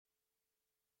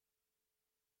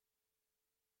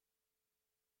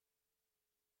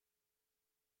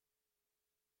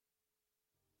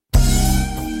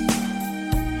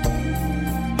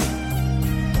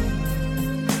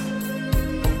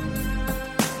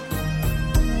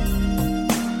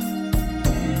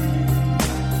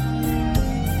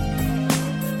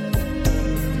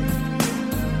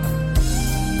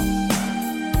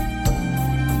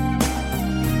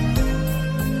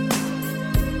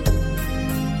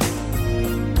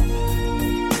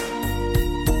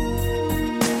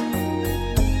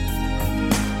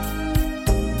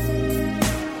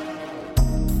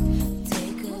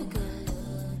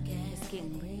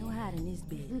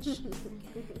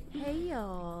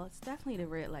y'all. It's definitely the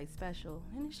Red Light Special.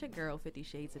 And it's your girl, 50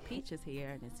 Shades of Peach, is here.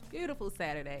 And it's beautiful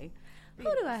Saturday. Who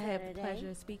do I have the pleasure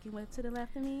of speaking with to the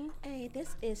left of me? Hey,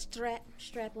 this is Strap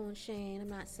on Shane. I'm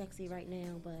not sexy right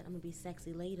now, but I'm going to be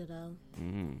sexy later, though.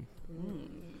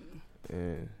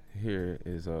 And here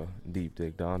is Deep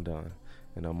Dick Don Don.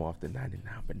 And I'm off the 99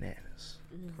 bananas.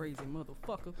 Crazy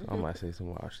motherfucker. So I might say some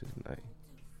wild shit tonight.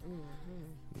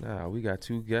 Nah, we got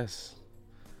two guests.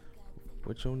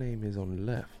 What your name is on the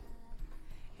left?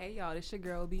 Hey y'all, this your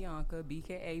girl Bianca,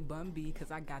 BKA Bun B,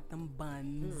 cause I got them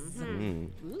buns.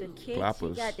 The kids,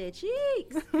 Clappers. she got their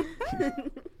cheeks.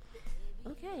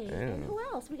 Okay, and who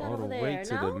else we got All over the there? way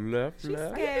to No? the left. Are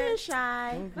you being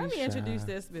shy? Let me introduce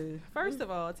this bitch. First of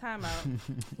all, time out.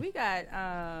 We got,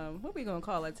 what we going to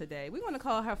call her today? We're going to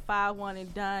call her 5'1"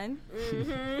 and done.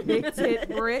 Big tit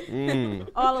Brit.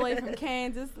 All the way from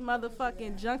Kansas,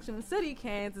 motherfucking Junction City,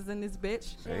 Kansas in this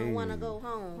bitch. She don't want to go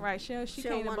home. Right, she She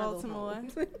came don't to wanna go Baltimore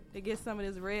home. to get some of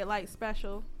this Red Light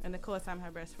Special. And of course, I'm her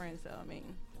best friend, so I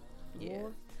mean, yeah, Yeah.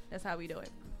 that's how we do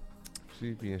it.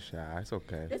 She's being shy. It's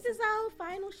okay. This is our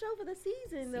final show for the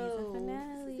season, though.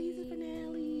 finale. Season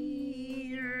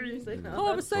finale.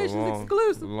 Conversations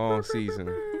exclusive. Long season.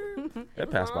 It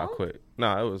passed by long? quick.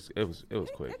 No, it was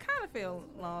quick. It kind of feel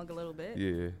long a little bit. Yeah.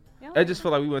 You know? I just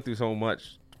feel like we went through so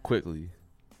much quickly.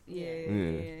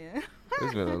 Yeah.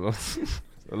 It's been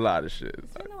a lot of shit.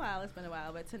 It's been a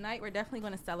while. But tonight we're definitely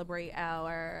going to celebrate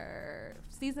our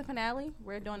season finale.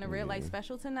 We're doing the Red Light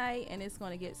Special tonight, and it's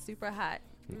going to get super hot.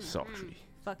 Sultry.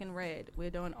 Fucking red. We're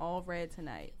doing all red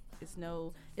tonight. It's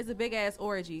a big ass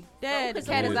orgy. Dad, the It's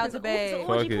cat a- is out it's the a- bag. It's an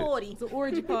orgy Fuck it. party. It's an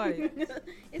orgy party.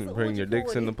 It's an Bring orgy your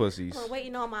dicks in the party. pussies. I'm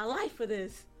waiting all my life for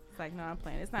this. It's like, no, I'm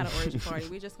playing. It's not an orgy party.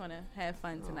 We're just going to have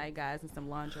fun tonight, guys, and some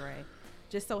lingerie.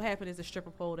 Just so happen there's a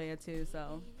stripper pole there, too,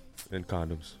 so. And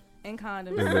condoms. And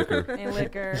condoms. And liquor. And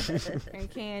liquor. And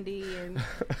candy and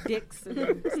dicks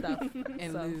and stuff.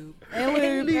 And So- lube.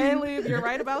 And lube. You're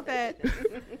right about that.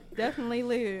 Definitely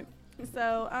lube.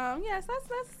 So, yes,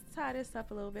 let's tie this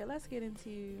up a little bit. Let's get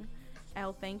into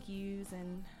our thank yous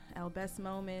and our best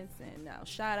moments and our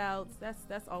shout outs.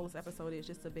 That's all this episode is,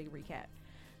 just a big recap.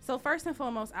 So first and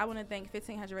foremost, I want to thank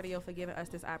 1500 Radio for giving us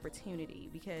this opportunity,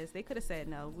 because they could have said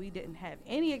no. We didn't have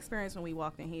any experience when we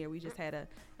walked in here. We just had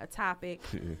a topic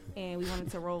and we wanted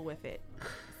to roll with it.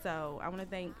 So I want to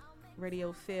thank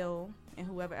Radio Phil and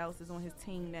whoever else is on his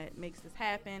team that makes this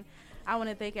happen. I want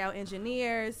to thank our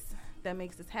engineers that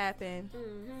makes this happen.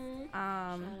 Shout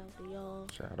out to y'all.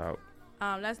 Shout out.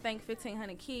 Let's thank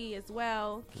 1500 Key as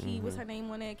well. Key was her name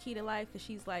on there, Key to Life, because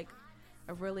she's like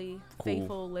a really Cool.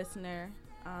 faithful listener.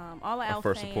 All of our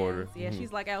first fans, supporter. yeah,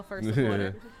 she's like our first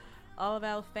supporter. All of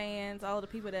our fans, all the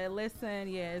people that listen,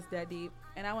 yeah, it's that deep.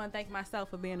 And I want to thank myself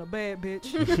for being a bad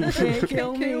bitch. Can't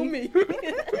kill me.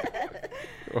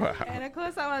 Wow. And of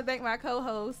course, I want to thank my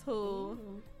co-hosts who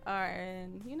are,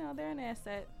 and they're an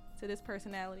asset to this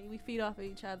personality. We feed off of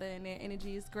each other, and their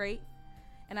energy is great.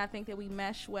 And I think that we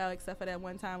mesh well, except for that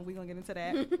one time. We're going to get into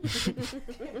that.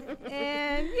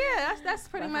 And yeah, that's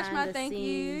pretty much Behind my the thank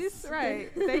scenes. yous. Right.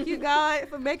 Thank you, God,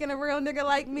 for making a real nigga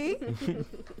like me.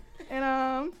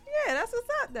 And yeah, that's what's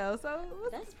up, though. So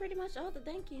That's pretty much all the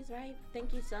thank yous, right?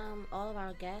 Thank yous, all of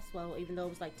our guests. Well, even though it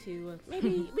was like 2,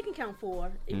 maybe we can count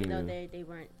 4, even though they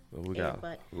weren't. Well, we Yeah, got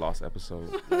but- lost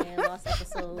episode. Yeah, lost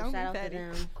episode. Don't Shout be out to petty.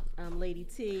 them. Lady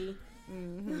T,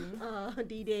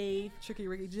 D Dave, Tricky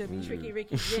Ricky Jimmy. Tricky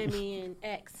Ricky Jimmy, and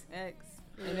X. X.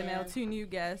 And then our Yeah. 2 new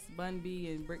guests, Bun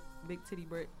B and Big Titty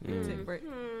Brick. Big Tit Brick.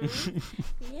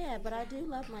 Yeah, but I do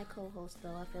love my co-host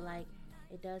though. I feel like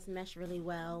it does mesh really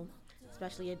well,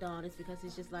 especially Adonis, because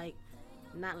he's just like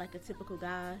not like a typical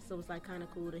guy. So it's like kind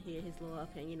of cool to hear his little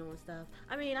opinion on stuff.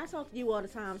 I mean, I talk to you all the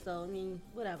time, so I mean,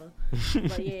 whatever.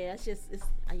 But yeah, this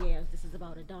is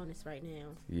about Adonis right now.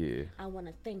 Yeah. I want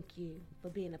to thank you for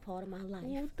being a part of my life.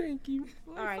 Well, thank you.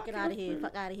 All right, get out of here.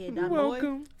 Fuck out of here, You're Don Boy.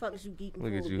 welcome. Fuck is you geeking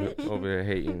Look at for, you bitch. over there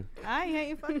hating. I ain't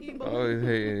hating, fuck you, boy. Always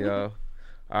hating, y'all.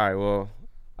 All right, well,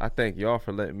 I thank y'all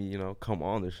for letting me, come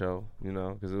on the show,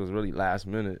 because it was really last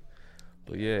minute.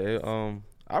 But yeah,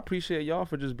 I appreciate y'all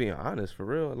for just being honest, for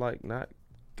real, like not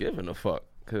giving a fuck,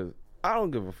 because I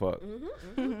don't give a fuck.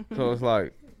 So it's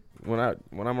like when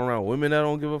I'm around women that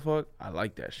don't give a fuck, I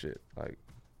like that shit. Like,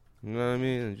 you know what I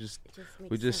mean? And we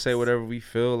makes just say sense. whatever we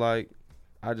feel like.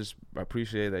 I just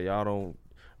appreciate that y'all don't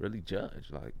really judge.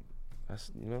 Like,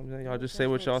 that's, you know what I'm saying? Y'all just say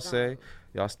what y'all say.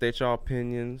 Y'all state y'all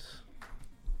opinions.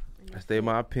 I state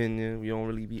my opinion. We don't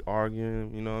really be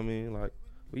arguing, you know what I mean? Like,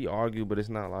 we argue, but it's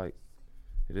not like,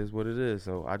 it is what it is.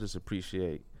 So I just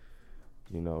appreciate,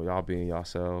 y'all being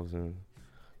yourselves and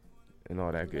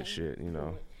all that good shit,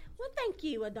 Well, Well, thank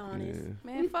you, Adonis. Yeah.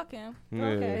 Man, fuck him. Yeah.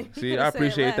 Okay. He See, could've I said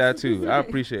appreciate less. that too. I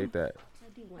appreciate that. I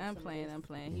do want I'm some playing. of this. I'm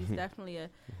playing. He's definitely a.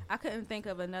 I couldn't think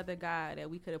of another guy that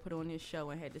we could have put on this show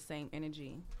and had the same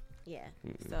energy. Yeah.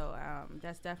 So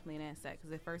that's definitely an asset.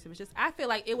 Because at first it was just. I feel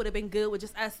like it would have been good with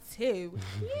just us two.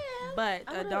 Yeah. But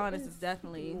I would've Adonis been is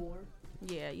definitely. more.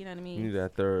 Yeah, you know what I You mean. need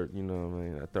that third, you know what I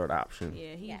mean, that third option.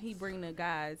 Yeah, he Yes. bring the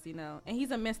guys, you know, and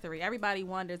he's a mystery. Everybody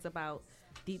wonders about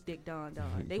Deep Dick Don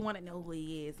Don. They want to know who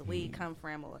he is, or where he come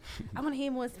from, or I want to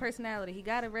hear more his personality. He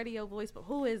got a radio voice, but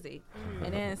who is he?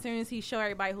 And then as soon as he show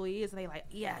everybody who he is, they like,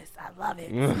 yes, I love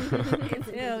it.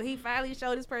 Until he finally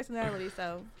showed his personality.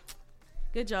 So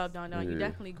good job, Don Don. You Yeah.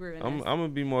 definitely grew in I'm this. gonna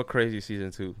be more crazy season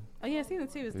 2. Oh yeah, season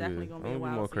 2 is definitely gonna be I'm a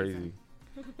gonna wild be more season. crazy.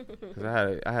 Cause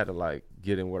I had to like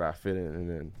get in what I fit in, and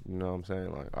then you know what I'm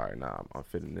saying, like, all right, now I'm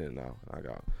fitting in now. Let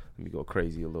me go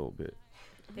crazy a little bit.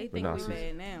 They But think nah, we sis-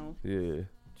 bad now. Yeah,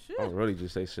 Shit. I'm really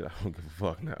just say shit. I don't give a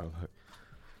fuck now. Like,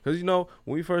 cause you know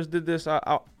when we first did this,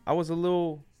 I was a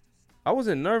little, I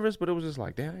wasn't nervous, but it was just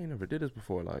like, damn, I ain't never did this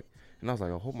before. Like, and I was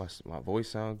like, I hope my voice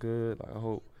sound good. Like, I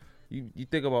hope you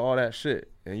think about all that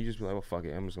shit, and you just be like, well, fuck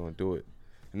it, I'm just gonna do it.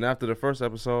 And after the first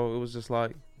episode, it was just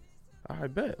like, I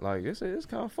bet, like, it's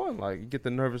kind of fun. Like, you get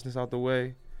the nervousness out the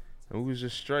way, and we was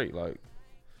just straight, like,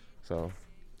 so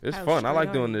it's How fun. I straight like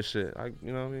are doing you? this shit.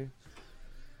 You know what I mean?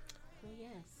 Well,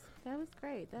 yes. That was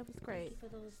great. That was great. Thank you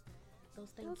for those That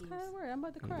thank was yous. kind of weird. I'm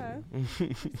about to cry.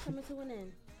 It's coming to an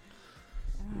end.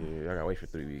 Yeah, I gotta wait for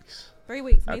 3 weeks 3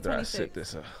 weeks, May after I sip 26th.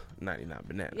 this 99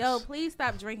 bananas. Yo, please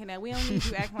stop drinking that. We don't need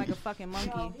you acting like a fucking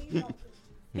monkey.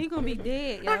 He gonna be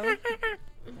dead, yo.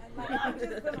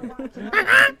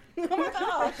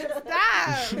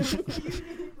 Stop.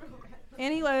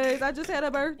 Anyways, I just had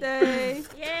a birthday.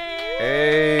 Yay!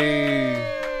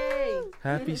 Hey,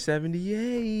 happy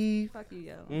 78. Fuck you,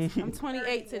 yo. I'm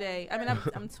 28 today. I mean,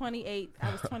 I'm 28.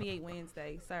 I was 28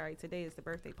 Wednesday. Sorry, today is the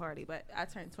birthday party, but I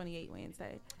turned 28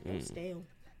 Wednesday. Still.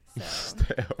 So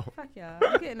Still, fuck y'all.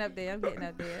 I'm getting up there.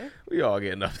 we all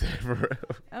getting up there for real.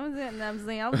 I'm getting up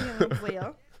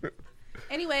there.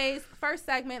 Anyways, first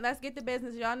segment. Let's get to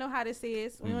business. Y'all know how this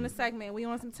is. We on a segment. We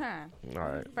on some time. All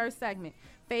right. First segment.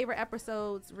 Favorite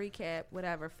episodes, recap,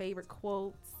 whatever. Favorite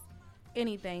quotes,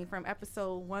 anything from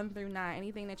episode 1 through 9.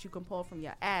 Anything that you can pull from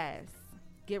your ass.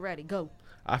 Get ready. Go.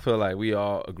 I feel like we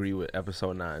all agree with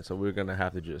episode 9, so we're gonna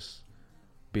have to just.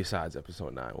 Besides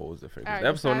episode 9, what was the favorite? All right,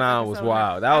 Episode besides 9 was episode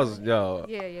wild. 9. That was yo.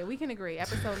 Yeah, we can agree.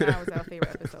 Episode 9 was our favorite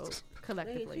episode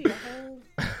collectively.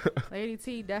 Lady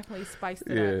T definitely spiced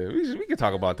it up. Yeah, we can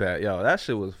talk about that. Yo, that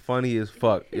shit was funny as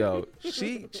fuck. Yo,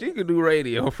 she could do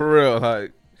radio for real.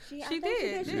 Like, She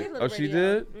did. oh, she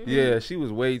did. Yeah, she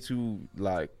was way too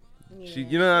like. She,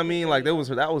 you know what I mean? Like that was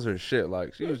her shit.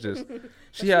 Like she was just,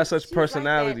 she had such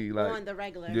personality. Like, on the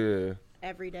regular. yeah.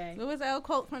 Every day. What was that old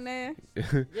quote from there?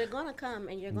 You're gonna come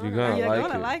and you're gonna, You're gonna You're like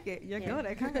gonna it. like it. You're Yeah.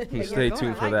 gonna come. Stay You're tuned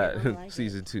gonna for like that it. Gonna like it.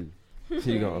 season 2.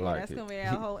 You're gonna like That's it. gonna be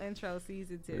our whole intro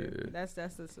season 2. Yeah. That's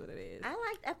just what it is. I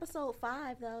liked episode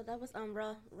 5 though. That was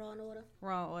Raw and Order.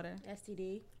 Wrong order.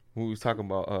 STD. We was talking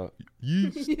about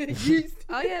yeast.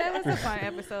 Oh yeah, that was a fun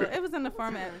episode. It was an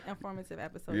informative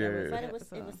episode. Yeah. That was a But good it was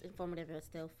episode. informative. It was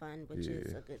still fun, which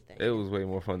is Yeah. a good thing. It was way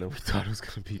more fun than we thought it was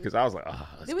gonna be because I was like,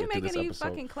 let's Did we get make through this any episode.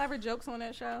 fucking clever jokes on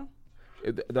that show?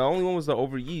 The only one was the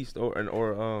over yeast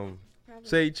or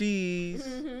say cheese.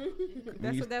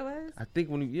 That's what that was. I think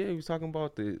when he was talking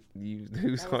about he was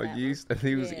That was on that yeast and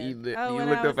he was Yeah. eating it. Oh, You when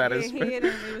looked I up was at his getting hit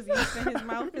and it was yeast in his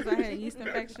mouth because I had a yeast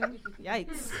infection.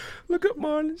 Yikes. Look up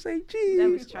Marlon, say cheese. That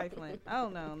was trifling. Oh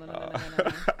no.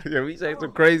 Yeah, we say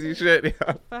some crazy shit.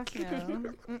 Yeah. Fuck no.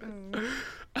 Mm-mm.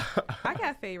 I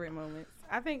got favorite moments.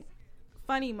 I think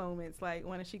funny moments, like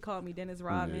when she called me Dennis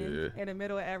Rodman in the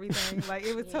middle of everything. Like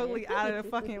it was totally out of the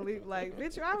fucking loop. Like,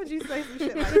 bitch, why would you say some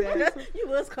shit like that? You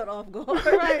was cut off guard.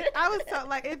 Right. I was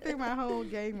like, it threw my whole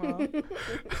game off.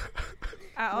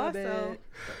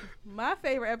 My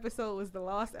favorite episode was the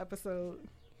Lost episode.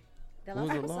 The What was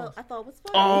last the episode Lost? I thought was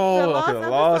fun. Oh, The the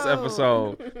Lost lost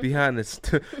episode behind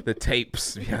the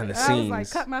tapes, behind the I scenes. was like,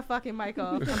 cut my fucking mic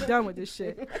off. I'm done with this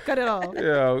shit. Cut it off.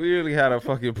 Yeah, we really had a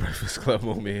fucking Breakfast Club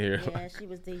moment here. Yeah, she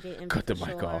was DJ Envy. Cut the for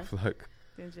mic sure. off. Like,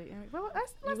 Well,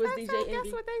 that's You was DJ that's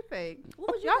Envy. what they think.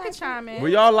 What was Y'all your can guys' chime in. were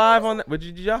y'all live on that? But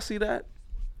did y'all see that?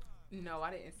 No, I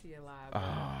didn't see it live.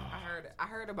 Ah. I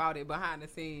heard about it behind the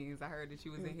scenes. I heard that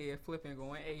you was in here flipping,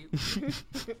 going ape,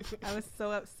 I was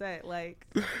so upset. Like,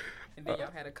 and then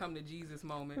y'all had a come to Jesus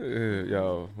moment.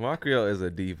 Yo, Montreal is a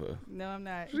diva. no, I'm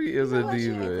not. She is a know what? She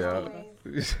diva,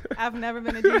 is yo. I've never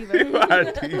been a You diva. are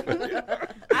a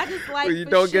diva. I just like When you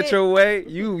for don't get shit. your way,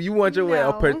 you want your way a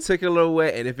No. particular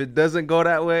way, and if it doesn't go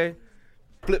that way,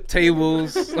 flip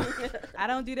tables. I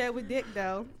don't do that with dick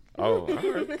though. Oh, all right.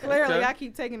 Clearly, Okay. I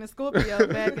keep taking the Scorpio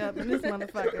back up in this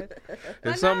motherfucker.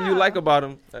 There's something you like about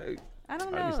him. Hey, I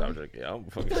don't I need to stop know. drinking. I'm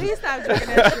fucking. Please stop drinking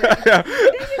that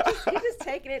shit. You just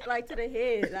taking it like to the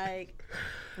head. Like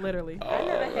Literally. Oh, I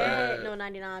never had man. no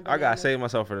 99. I gotta bananas. save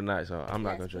myself for the night, so I'm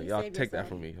not Yes, gonna drink. please Y'all save take that yourself.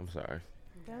 from me. I'm sorry.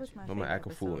 That was my I'm favorite gonna act a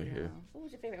fool episode, in here. y'all. What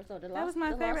was your favorite episode? That was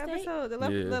my favorite episode.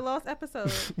 Yeah. The lost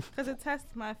episode. Because it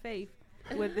tests my faith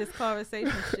with this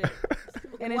conversation shit.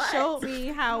 And it What? showed me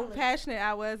how passionate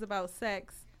I was about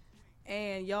sex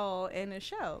and y'all and the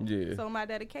show. Yeah. So my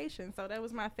dedication. So that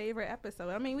was my favorite episode.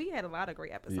 I mean, we had a lot of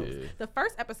great episodes. Yeah. The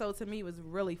first episode to me was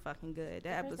really fucking good.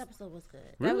 That First episode episode was good.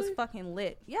 that was Really? fucking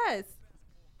lit. Yes.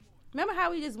 Remember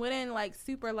how we just went in like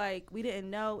super like we didn't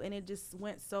know and it just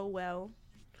went so well.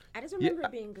 I just remember Yeah.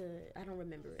 it being good. I don't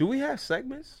remember it. Do we have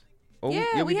segments? Oh,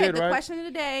 yeah, we had did, the right? question of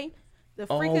the day, the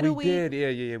freak Oh, of the we week. did.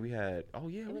 Yeah. We had. Oh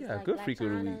yeah, It we was had like good Black freak of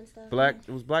the China week. and stuff. Black.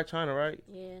 It was Black China, right?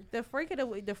 Yeah. The freak of the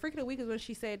week was when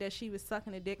she said that she was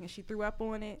sucking a dick and she threw up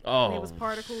on it. Oh. And it was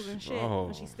particles and shit. Oh.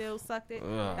 And she still sucked it.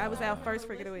 Ugh. That was our first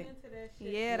freak of the week.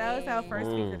 Yeah, that was our first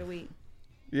freak of the week.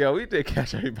 Yeah, we did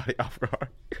catch everybody off guard.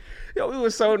 Yo, we were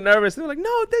so nervous. They were like, "No,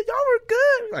 y'all were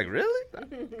good." We're like, really?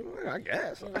 I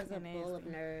guess. It was a Fucking full of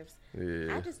nasty. nerves.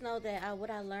 Yeah. I just know that what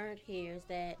I learned here is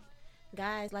that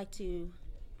guys like to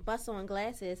bust on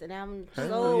glasses, and I'm Hell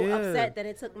so yeah. upset that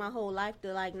it took my whole life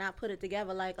to like not put it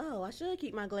together. Like, oh, I should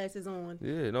keep my glasses on.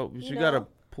 Yeah, no, but you You gotta know?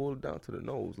 pull it down to the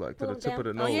nose, like to Pull the it tip of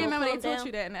the down. Oh, nose. yeah, remember they Calm taught down.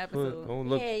 you that in the Put- episode. don't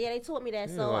look. Yeah, they taught me that,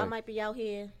 Yeah, so I like- might be out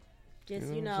here, just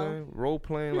You you know what I'm know, saying? Role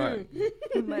playing like.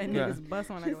 Letting Yeah. niggas bust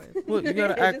on their glasses. Look, you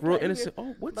gotta Just act real like innocent.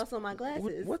 Oh, bust on my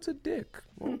glasses. what's a dick?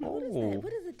 Oh, What is that?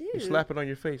 What does it do? you slap it on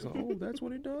your face. Oh, that's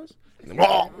what it does.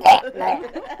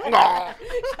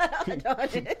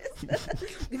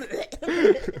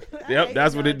 Yep,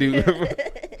 that's what it do.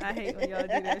 I hate when y'all do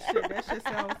that shit. That shit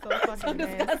sounds so fucking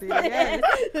nasty. Yes,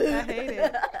 I hate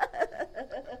it.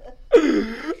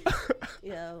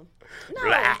 Yo.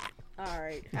 No. All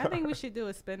right. I think we should do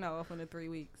a spin-off on the 3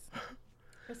 weeks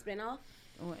A spinoff?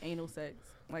 on anal sex.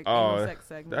 Like Oh, anal sex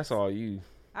segment. that's all you.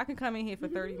 I can come in here for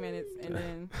 30 minutes and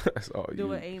then That's all do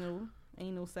you. an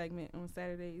anal segment on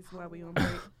Saturdays while we on break.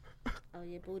 Oh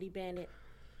yeah, Booty Bandit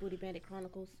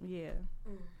Chronicles. Yeah.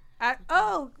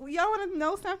 Y'all want to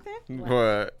know something?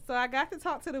 But So I got to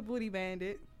talk to the Booty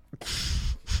Bandit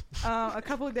a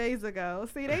couple of days ago.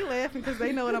 See, they laughing because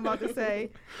they know what I'm about to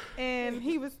say. And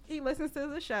he listens to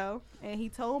the show, and he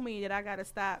told me that I got to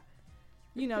stop,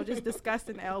 just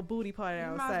discussing the L booty part You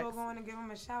of might as sex. well go in and give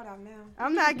him a shout out now.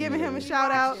 I'm not giving him a shout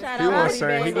out. Shout he out wants Booty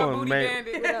saying he Bandit. gonna Booty remain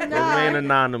bandit. Nah.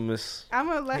 anonymous. I'm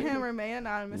gonna let him remain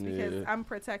anonymous because Yeah. I'm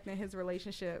protecting his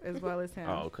relationship as well as him.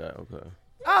 Oh, okay.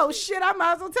 Oh shit! I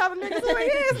might as well tell the niggas who he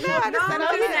is now. I just said no,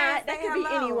 I'm he's saying- not. That could be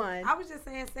anyone. I was just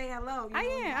saying, say hello. you I know?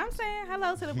 am. I'm saying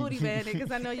hello to the Booty Bandit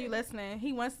because I know you listening.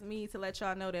 He wants me to let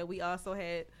y'all know that we also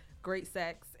had great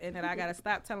sex and that I gotta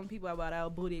stop telling people about our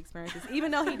booty experiences, even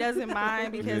though he doesn't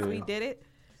mind because we Yeah. did it.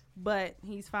 But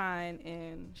he's fine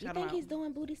and You shout him think out. he's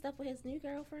doing booty stuff with his new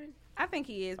girlfriend? I think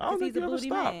he is I don't because think he's a you ever booty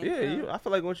stop. man. Yeah, so. I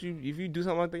feel like if you do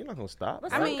something like that, you're not gonna stop.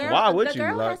 But I some mean- girl, why would the you?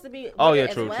 girl Like, has to be with oh, yeah, it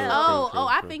as true, true, well. true.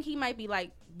 I think he might be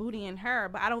like bootying her,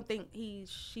 but I don't think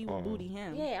she would Oh. booty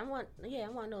him. Yeah, I want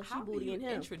to know if she How do you bootying him.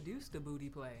 introduce the booty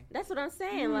play? That's what I'm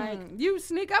saying. Like, You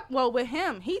sneak up. Well, with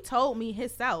him, he told me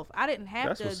himself. I didn't have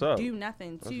That's what's to up. do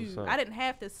nothing That's what's to. up. I didn't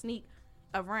have to sneak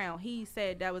around. He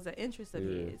said that was an interest of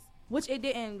Yeah. his, which it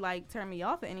didn't like turn me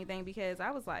off or anything because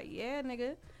I was like, yeah,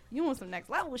 nigga, you want some next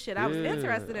level shit. I was Yeah,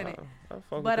 interested in it. I fuck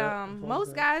with But that. I fuck with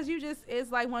most that. guys, it's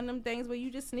like one of them things where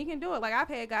you just sneak and do it. Like I've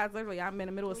had guys literally, I'm in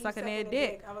the middle of When you sucking their sucking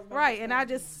dick, I was about right, to and say. I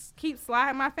just keep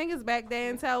sliding my fingers back there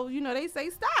until they say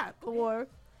stop, or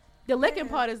the licking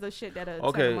part is the shit that'll turn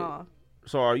Okay. them off.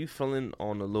 So are you feeling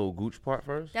on the little gooch part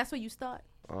first? That's where you start.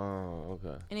 Oh, okay.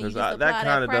 And then you 'Cause just that apply kind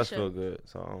that of does pressure. feel good.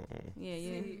 So I don't know. Yeah,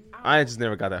 yeah. See, I ain't just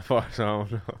never got that far, so I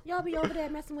don't know. y'all be over there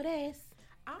messing with ass.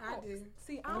 I I don't, do.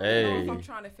 see, I don't Hey. know if I'm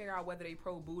trying to figure out whether they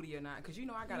pro booty or not. Because, I got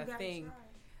You a gotta thing. try.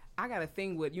 I got a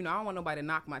thing with, I don't want nobody to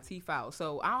knock my teeth out.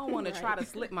 So I don't want to try to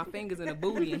slip my fingers in the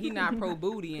booty and he not pro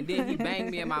booty and then he bang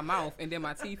me in my mouth and then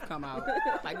my teeth come out.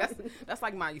 Like that's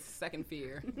like my second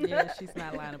fear. Yeah, she's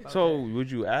not lying about So that. would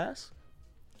you ask?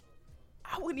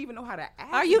 I wouldn't even know how to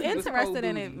ask. Are you if he was interested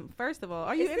in it? pro-booty. First of all,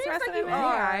 are you It seems interested like in you it? Yeah,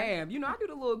 are. I am. I do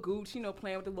the little gooch,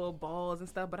 playing with the little balls and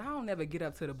stuff, but I don't never get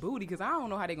up to the booty because I don't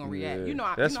know how they gonna react. Yeah.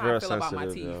 I That's how I real feel about my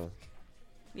sensitive, teeth. yo.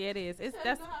 Yeah, it is.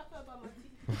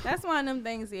 That's one of them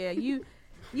things. Yeah,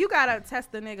 you gotta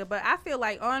test the nigga, but I feel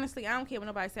like honestly, I don't care what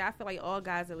nobody say. I feel like all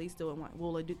guys at least do it once.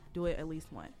 Will do it at least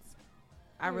once.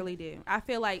 I really do. I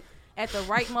feel like at the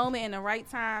right moment, in the right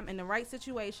time, in the right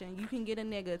situation, you can get a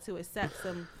nigga to accept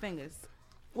some fingers,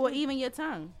 or even your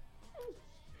tongue.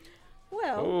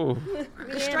 Well, Ooh. me and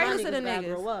my straightest of the niggas gotta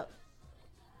niggas. grow up.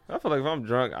 I feel like if I'm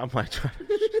drunk, I might try.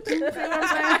 See what I'm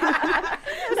saying?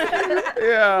 Yo, It if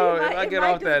might- I it get might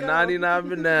off just that go. 99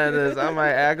 bananas, I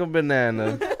might act a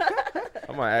banana.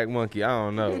 I might act monkey. I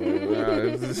don't know. I'm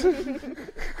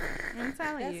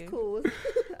telling That's you. cool.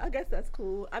 I guess that's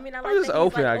cool. I mean, I like just that he's,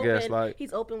 open, like, I guess, like-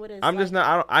 he's open with his. I'm just like,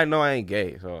 not. I know I ain't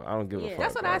gay, so I don't give a Yeah. fuck.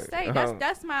 That's what I like, say.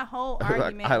 That's my whole like,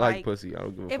 argument. I like pussy. I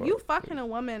don't give a if fuck. you fucking a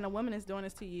woman and a woman is doing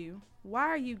this to you, why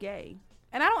are you gay?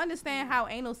 And I don't understand how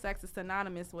anal sex is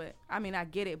synonymous with. I mean, I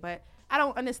get it, but I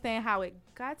don't understand how it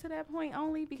got to that point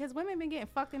only because women been getting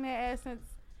fucked in their ass since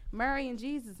Mary and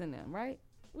Jesus and them, right?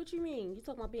 what you mean? You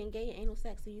talking about being gay and anal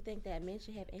sex? So you think that men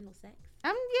should have anal sex?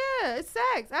 Yeah, it's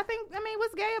sex. I mean,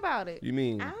 what's gay about it? You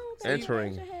mean I don't think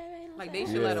entering? men should have anal Like sex. they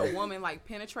should Yeah. let a woman like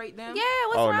penetrate them. Yeah,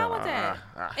 what's Oh, wrong no, with that?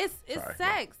 It's sorry, no.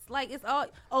 sex. Like it's all.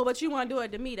 Oh, but you want to do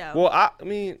it to me though? Well, I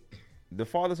mean, the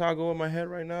farthest I go in my head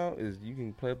right now is you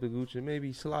can play up the Gucci and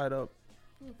maybe slide up.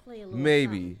 You play a little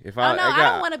Maybe if Oh I, no, I I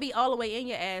got, don't want to be all the way in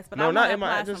your ass, but I no, want not to in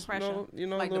my apply some just pressure. Like the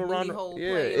little booty round. hole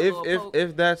Yeah, play, a little poke.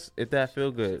 if that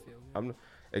feel good, Feel good. I'm.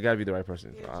 It gotta be the right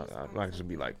person. Yeah, So just I'm fine. not just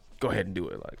be like, go ahead and do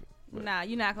it. Like, but- Nah,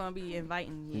 you're not gonna be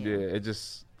inviting. yeah, it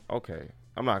just okay.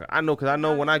 I'm not. I know because I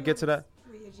know when I get to that.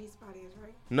 Where your G spot is,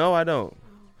 right? No, I don't.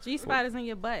 G spot is in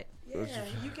your butt. Yeah,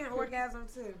 you can orgasm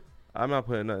too. I'm not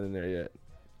putting nothing in there yet.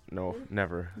 No,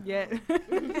 never. Yet.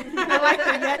 I like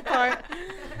the yet part.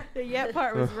 The yet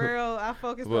part was real. I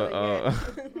focused But on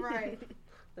the yet. Right.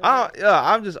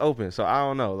 I'm just open, so I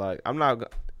don't know. Like I'm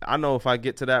not. I know if I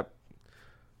get to that,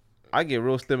 I get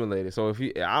real stimulated. So if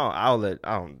you, I'll let.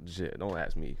 I don't shit. Don't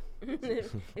ask me.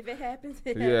 if it happens,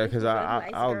 it Yeah, happens. because You're a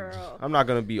nice I'll. girl. I'm not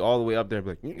gonna be all the way up there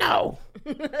and be like, no.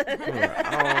 I'm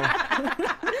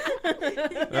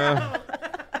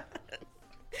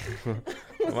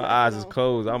like, my eyes is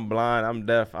closed. I'm blind. I'm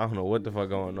deaf. I don't know what the fuck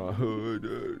going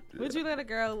on. Would you let a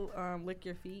girl lick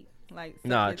your feet? Like suck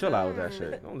Nah, your chill toe? out with that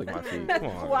shit. Don't lick my feet. Come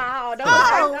on. Wow, that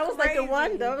Oh, was, that was like the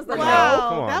one. That was the Come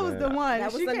Wow, on, that was man. the one.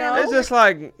 That was She the can't no. It's just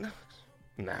like,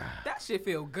 nah. That shit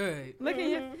feel good. look at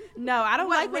you. No, I don't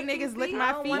What, like when licking niggas lick feet? I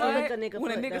my don't feet. wanna What? lick a nigga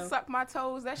When a foot, nigga though. suck my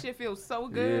toes, that shit feels so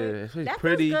Yeah, good. if it's That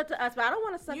pretty. feels good to us, but I don't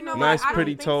want to suck You know no what? Nice, I don't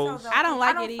pretty think so, toes. though, I don't 'cause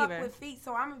like I it don't fuck either. with feet,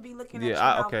 so I'm gonna be looking Yeah, at you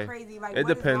all okay. crazy. Like, It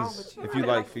what is wrong depends with you? if I you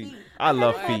like like feet. I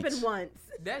love That feet. happened once.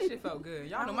 That shit felt good.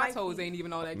 Y'all I know don't my like toes feet. ain't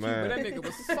even all that cute, Man. but that nigga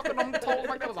was sucking on the toes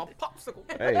like that was a popsicle.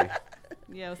 Hey,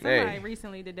 Yeah, somebody Hey.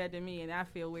 recently did that to me, and I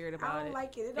feel weird I about don't it.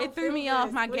 like it. It Don't threw feel me good.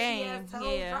 off my Squishy game, ass toes.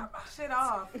 yeah. Drop my shit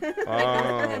off.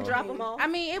 And drop them off. I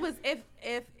mean, it was if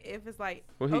it's like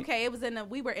Well, he- okay, it was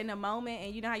we were in the moment,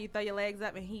 and you know how you throw your legs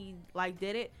up, and he like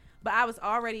did it, but I was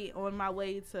already on my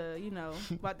way to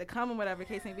about to come or whatever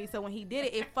case may be. So when he did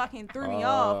it, it fucking threw me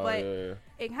off, but yeah.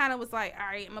 it kind of was like, all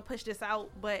right, I'm gonna push this out,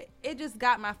 but it just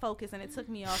got my focus, and it took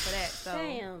me off of that. So.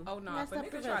 Damn. Oh no, Messed if a up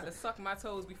the nigga tried to rhythm. suck my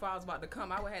toes before I was about to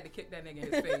come, I would have to kick that nigga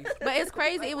in his face. But it's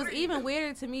crazy. It was even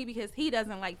weirder to me because he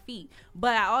doesn't like feet.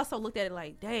 But I also looked at it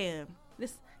like, damn,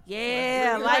 this,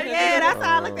 yeah, like yeah. That's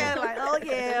how I looked at it. Like, oh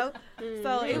yeah.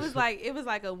 So it was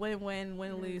like a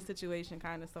win-lose situation,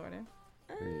 kind of, sort of.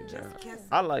 Yeah. Just kiss.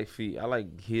 I like feet. I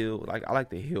like heel. Like I like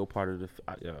the heel part of the.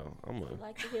 I'm a.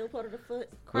 Like the heel part of the foot.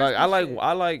 Like I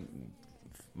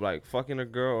like fucking a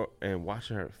girl and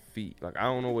watching her feet. Like I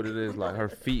don't know what it is. Like her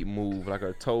feet move, like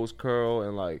her toes curl,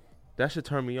 and like that should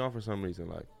turn me on for some reason.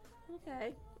 Like,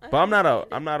 Okay. but I'm not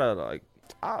a like.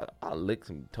 I lick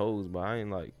some toes, but I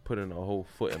ain't like putting a whole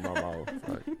foot in my mouth.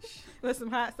 Like, With some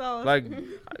hot sauce. like,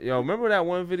 remember that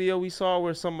one video we saw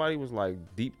where somebody was like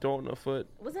deep throwing a foot?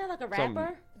 Was that like a Some-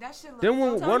 rapper? That shit looks Then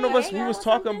when so one of us we Yayo was or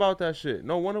talking something? about that shit.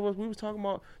 No, one of us we was talking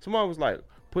about. Somebody was like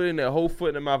putting their whole foot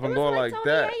in their mouth and It going was like Tony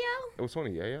that. Yayo? It was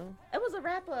Tony Yayo. It was a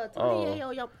rapper. Oh. Tony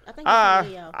Yayo. I think it was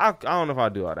Tony Yayo. I don't know if I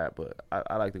do all that, but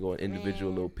I like to go in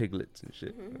individual Man. little piglets and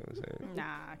shit. You know what I'm saying?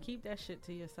 Nah, keep that shit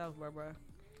to yourself, bro.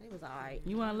 It was alright.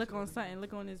 You want to look on something,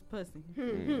 look on his pussy.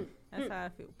 Mm. That's how I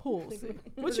feel. Pussy.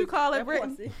 What you call it,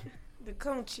 Brittany? The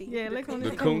coochie. Yeah, look on The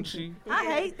his coochie. I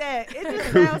hate that. It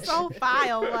just sounds so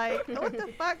foul. Like, what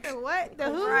the fuck? The what? The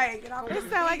who? Right. Get off It my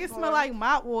sound like feet, it boy. smell like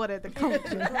mop water. The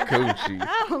coochie. Coochie.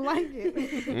 I don't like it.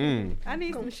 Mm. I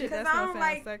need some shit Cause that's I gonna don't sound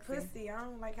like sexy. pussy. I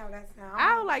don't like how that sounds.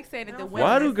 I don't like saying it to Why women.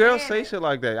 Why do girls saying say it. shit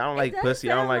like that? I don't like does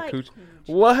pussy. I don't sound like like- coochie.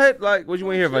 What? Like, what you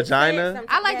want to hear? You say it Vagina? sometimes.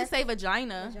 I like Yes. to say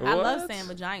vagina. I love What? saying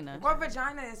vagina. Or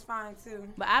vagina is fine too.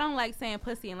 But I don't like saying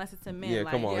pussy unless it's a man. Yeah, like,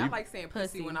 come on. Yeah, I you- like saying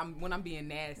pussy Pussy. when I'm being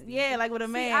nasty. Yeah, like with a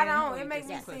See, man. I don't. It makes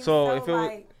me So seem So so if it was-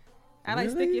 like I like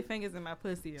stick Really? your fingers in my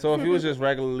pussy. So if you was just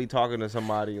regularly talking to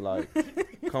somebody like,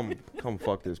 come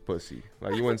fuck this pussy,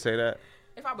 like you wouldn't say that.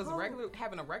 If I was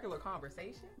having a regular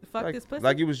conversation. fuck Like, this pussy.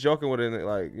 like you was joking with it,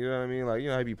 like you know what I mean, like you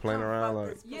know how you be playing around,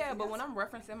 like. Yeah, but when I'm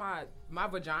referencing my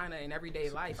vagina in everyday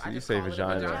life, So I you just say call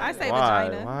vagina. it a vagina. I say Why?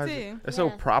 vagina, Why is too. it, it's so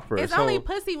Yeah. proper. it's so, only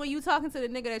pussy when you talking to the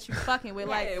nigga that you fucking with.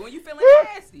 Like, Yeah, when you feeling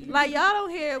nasty. like y'all don't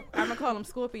hear. I'm gonna call him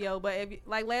Scorpio, but if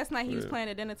like last night he was Yeah. playing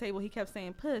at dinner table, he kept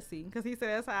saying pussy because he said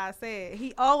that's how I said.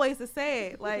 He always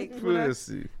said like. when I-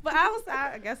 pussy. But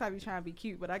I guess I be trying to be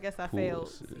cute, but I guess I failed.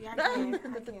 Pussy. See, I can't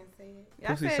say it. I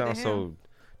Pussy said to sounds him, so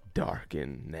dark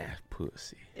and nasty.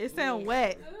 Pussy. It sound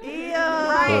wet. Right,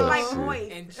 Yeah. like Pussy.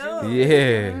 moist. And Ugh. juicy. Yeah.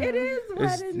 It is what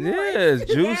It's, it's yeah, moist. it's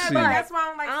Yeah, juicy. but that's why I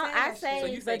don't like saying I that say So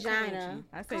you say vagina.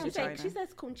 I say She vagina. She says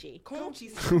coochie.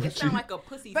 Coochie. It sound like a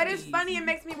pussy. But it's sneeze. funny. It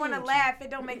makes me want to laugh.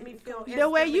 It don't make me feel. The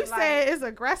way you instantly say like, it is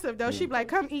aggressive though. She be like,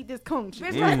 "Come eat this conch."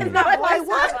 Bitch, Mm. my Like voice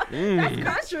what? Mm.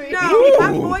 Country. No,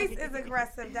 my voice is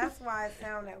aggressive. That's why it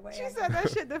sound that way. She said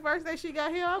that shit the first day she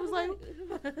got here. I was like,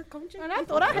 Coochie. and I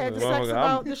thought I had the sex Motherfucker,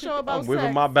 about the show about I'm whipping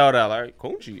sex. my belt out like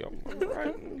Conchi. I'm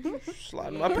right,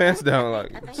 sliding my pants down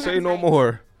like I think say that's no like-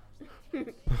 more.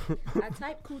 I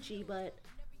type coochie, but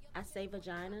I say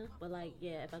vagina. But like,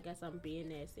 yeah, if I guess I'm being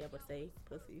nasty, I would say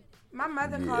pussy. My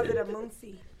mother calls it a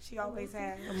moonsey. She always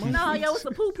has. No, yo, it's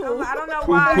a poo poo. I don't know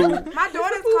Poo why. poo. My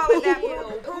daughters call it that.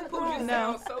 Ew, Poo poo. just No.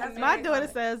 sounds so That's My nasty. daughter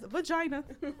says vagina.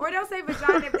 Or they'll say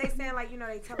vagina if they saying like they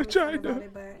tell me something Vagina. about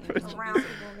it, but around people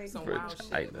they Some say wild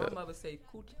I shit. know. My mother say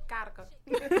coochie karaka.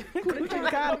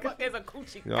 There's a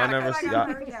coochie Y'all I never feel like y'all,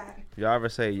 I've heard that. y'all ever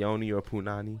say yoni or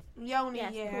punani? Yoni,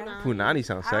 Yes, yeah. punani. Punani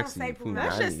sounds I don't sexy. say punani.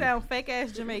 That shit sound fake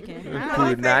ass Jamaican. I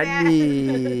don't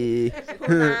Punani. like Punani.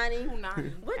 Punani.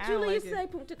 Punani. What I don't Julie like it. say?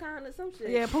 Punta Cana, some shit.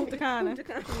 Yeah, Punta Cana. Punta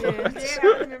Cana. Yeah. Yeah,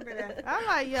 I remember that. I'm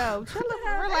like, yo, chill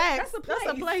out, relax. That's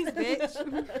a place, bitch.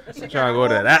 I'm trying to go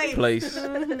to whole that place. place.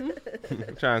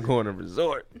 I'm trying to go on a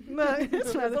resort. Look,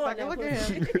 this Resort motherfucker, that look at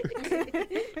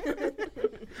him.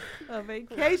 A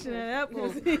vacation in that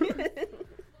pussy.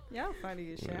 Y'all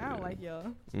funny as shit. I don't like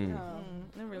y'all. Mm.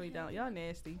 I really don't. Y'all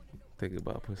nasty. Think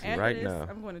about pussy After right this, now.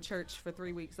 I'm going to church for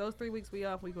 3 weeks. Those 3 weeks we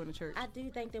off, we going to church. I do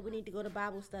think that we need to go to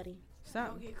Bible study. Go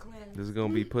Something. get cleansed. There's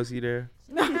gonna be pussy there.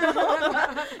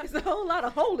 It's a whole lot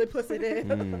of holy pussy there.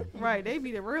 Mm. Right, they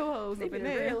be the real hoes They up be in the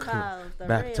there. real hoes, the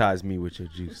Baptize me with your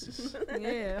juices.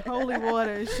 Yeah, holy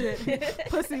water and shit.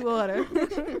 Pussy water.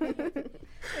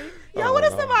 Yo, Oh, what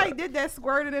if no, somebody did that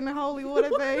squirted in the holy water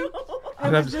thing?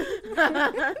 And I'm just,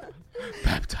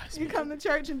 baptize You me. come to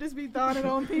church and just be throwing it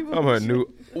on people. I'm a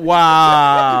new.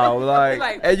 Wow, like,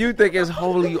 Like- and you think it's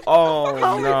holy? Oh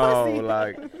Holy no, pussy.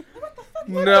 like,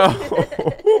 no.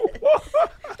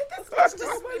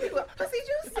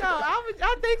 Yo,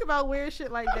 I think about weird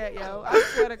shit like that, yo. I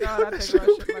swear to God, I think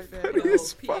about shit like that. Funny Yo.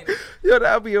 as fuck. Yo,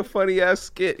 that'd be a funny ass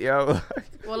skit, yo.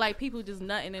 Or like people just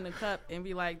nutting in a cup and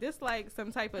be like, this like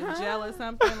some type of gel or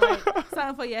something, like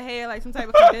something for your hair, like some type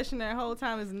of conditioner. The whole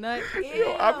time is nut.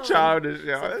 Yo, I'm childish,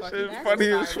 yo. That fucking- shit's that's funny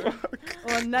as retarded.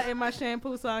 fuck. Or nut in my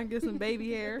shampoo so I can get some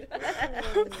baby hair.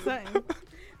 Something.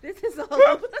 This is a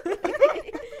whole.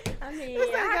 I mean,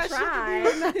 ain't I got shit to tried.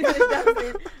 do It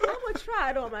doesn't. I'm gonna try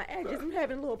it on my edges. I'm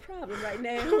having a little problem right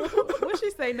now. What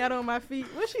she say? Nut on my feet.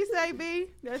 What she say, B?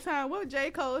 That time, what J.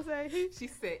 Cole say? She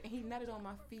said he nutted on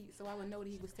my feet, so I would know that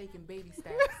he was taking baby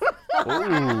steps. Ooh, I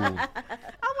wonder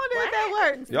if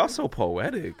that works. y'all so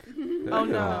poetic. Oh,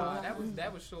 Damn. no.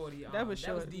 That was Shorty. That was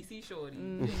That was Shorty. DC Shorty.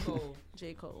 Mm. J. Cole.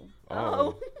 J. Cole.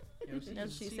 Oh, Yo, That's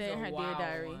what she she's said in a her Dear wild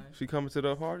Diary. one. she coming to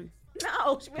the party?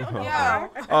 No, we don't know Yo. her.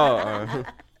 Oh,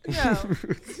 Yo, hell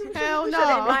We should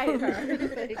no. invite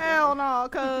her. Hell no,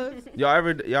 cuz. y'all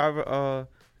ever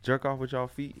jerk off with y'all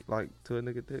feet like to a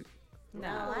nigga dick? No,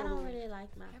 I don't really like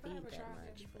my feet that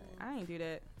much. But I ain't do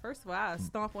that. First of all, I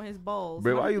stomp on his balls.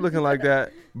 Britt, why you looking like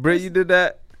that? Britt, you did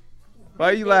that?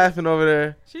 Why you laughing over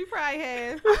there? She probably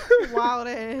had wild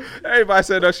ass. Everybody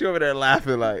said no. She over there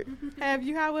laughing like. Have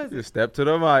you? How was it? Just step to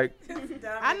the mic.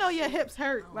 I know your hips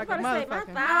hurt like a I'm gonna say my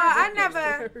motherfucker.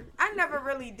 thighs. I never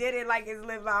really did it like it's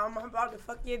live out. I'm about to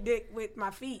fuck your dick with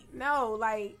my feet. No,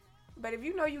 like, but if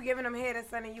you know you giving him head or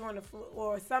something, you on the floor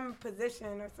or some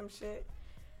position or some shit,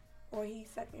 or he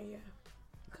sucking your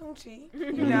coochie,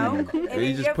 you know. And Then you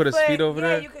then just your put his foot- feet over yeah,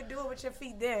 there? you could do it with your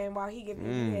feet then while he giving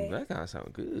you head. That kind of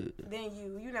sound good. Then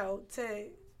you know,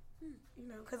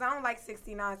 because I don't like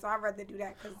 69, so I'd rather do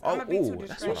that because Oh, I'm gonna be too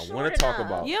that's what distracted. I want to talk enough.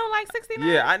 about. You don't like 69?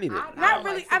 Yeah, I need it. I Not don't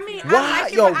really. like I mean, 69. I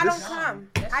like it, Yo, but I don't this- come.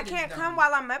 That That I shit is can't dumb. come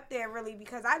while I'm up there really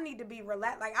because I need to be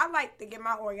relaxed. Like I like to get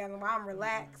my orgasm while I'm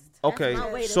relaxed. Okay,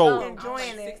 my way to so go.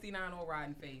 Enjoying it. 69 on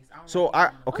riding face. I don't so know.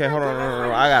 I okay, hold on,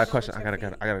 no. I got a question. With I your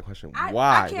got a question. I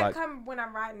Why? can't Like, come when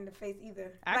I'm riding the face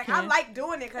either. I Like I can. like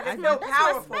doing it because it can. feels That's my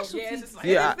powerful. specialty. Yeah, it's just like,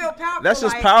 yeah, It feel powerful. that's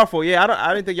just like, powerful. Yeah,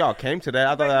 I didn't think y'all came to that. I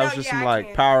thought But that no, was just yeah, some I like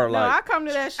can. power, No, like. I come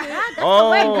to that shit.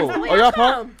 Oh, y'all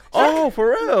come? Oh, for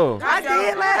real? I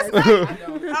did last I night.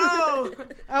 don't. Oh,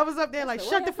 I was up there like,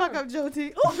 shut the fuck up, Joe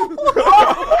T.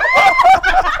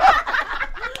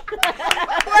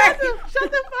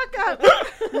 Shut the fuck up.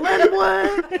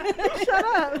 Linwood. Shut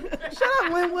up,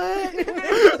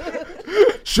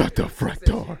 Linwood. Shut the front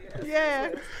door. Yeah.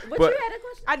 But But- you had a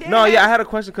question? I did. No, yeah, I had a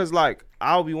question because like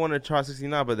I'll be wanting to try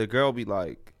 69, but the girl be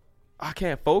like, I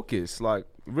can't focus. Like,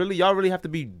 really, y'all really have to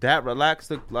be that relaxed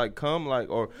to like come, like,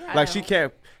 or like she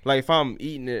can't, like, if I'm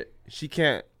eating it, she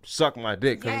can't suck my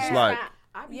dick because it's Yeah. like,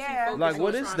 I be Yeah. too focused Like, on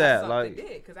what is trying to that? suck Like- the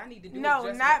dick, 'cause I need to do it no,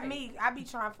 just not right. me. I be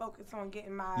trying to focus on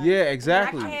getting my. yeah,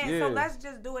 exactly. I can't. Yeah. So let's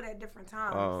just do it at different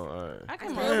times. Oh, all right. I I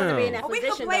can still want to be in that Well, we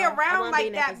position. can play though. I around wanna be like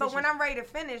in that, but when position. I'm ready to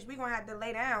finish, we gonna have to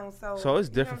lay down. So. So it's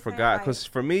you know different what for I'm God, saying? because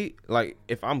for me, like,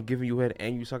 if I'm giving you head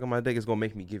and you sucking my dick, it's gonna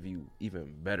make me give you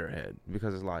even better head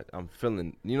because it's like I'm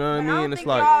feeling, you know what But I mean? don't It's think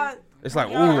like y'all- it's like,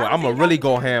 ooh, y'all- I don't I'm gonna think really y'all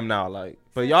go can- ham now, like.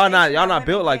 But y'all not Sensation not of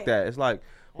built women like dick. that. It's like,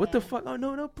 what the fuck? Oh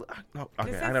no, no, no. The Okay, I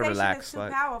sensation gotta is relax. too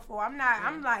Like, powerful. I'm not.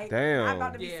 I'm like. Damn. I'm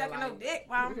about to be Yeah, sucking no like- dick.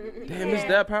 While I'm, damn, it's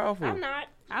that powerful. I'm not.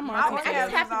 I'm My I on orgasms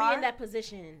just have to be are- in that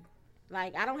position.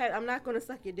 Like I'm not gonna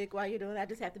suck your dick while you're doing it. I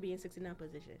just have to be in 69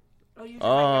 position. Oh, you just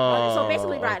Oh, So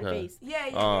basically, riding okay. face. Yeah,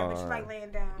 but you like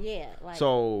laying down. Yeah, like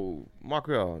So,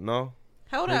 Markel, no.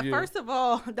 Hold Would up. you- First of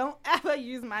all, don't ever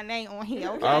use my name on here,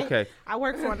 okay? Okay. I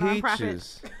work for a nonprofit.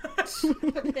 Peaches.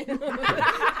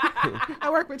 I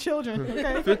work with children,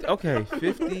 okay? Okay,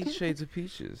 50 Shades of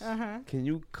Peaches. Uh-huh. Can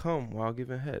you come while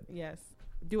giving head? Yes.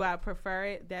 Do I prefer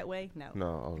it that way? No. No.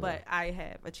 Okay. But I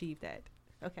have achieved that.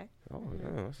 Okay. Oh,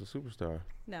 yeah, that's a superstar.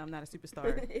 No, I'm not a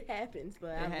superstar. it happens,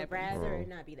 but I would happens. rather Oh. it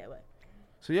not be that way.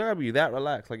 So y'all gotta be that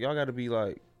relaxed. Like y'all gotta be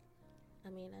like, I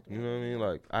mean, you know what I mean?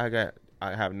 Like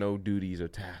I have no duties or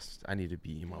tasks. I need to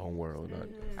be in my own world. Like,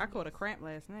 I caught a cramp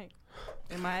last night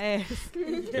in my ass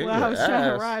in while I your was trying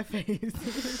to ass. ride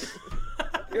face.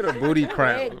 Get a booty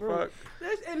cramp. Leg What the broke.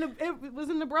 fuck? It was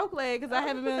in the broke leg because I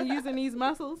haven't been using these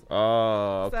muscles.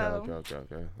 Oh, okay, So-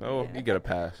 okay. Oh, you get a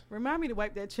pass. Remind me to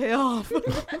wipe that chair off.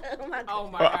 Oh my Oh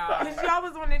my god. Cause y'all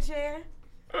was on the chair.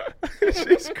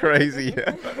 She's crazy.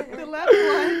 The left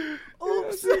one.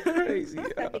 Oops. She's crazy.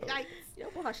 yo. Yikes. Yo,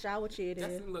 what her shower chair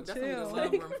That's, is. look, that's Chill. in the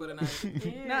love room for the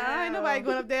night. Nah, ain't nobody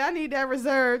going up there. I need that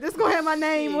reserved. This gonna have my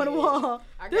name on the wall.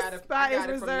 I This got it. spot I got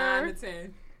is it from 9 reserved. to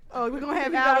 10. Oh, we're gonna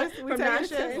have We hours. got We from 9 taking to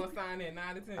shifts. I'm gonna sign in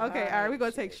 9 to 10. Okay, all right. We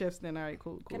gonna take shifts then. All right,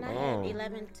 cool. Can I Oh. have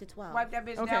 11 to 12? Wipe that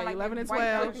bitch Okay, down like 11 you and wipe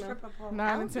 12. those stripper poles. 9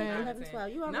 I and don't think 10. 11,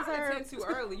 12. You on 9 to 10 reserve? too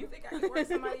early. You think I can work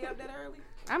somebody up that early?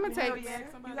 I'm gonna Hell take. yeah.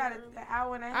 somebody You got early. an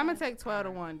hour and a half. I'm gonna take 12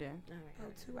 to 1 then. All right.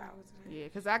 Oh, 2 hours. Yeah,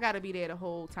 cause I gotta be there the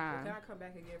whole Can time. I come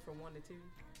back again from 1 to 2?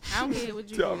 I don't get what you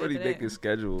She do already after that. making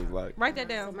schedules like Write that So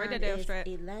down. Write mine that down, is Strat.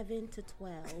 11 to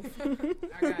 12.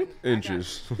 I got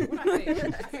inches. What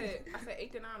I said? I said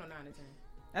 8 to 9 or 9 to 10.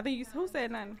 I think you. Who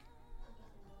said nothing?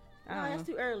 I No, don't that's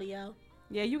know. too early, yo.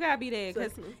 Yeah, you gotta be there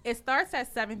because So- it starts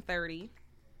at 7:30,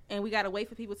 and we gotta wait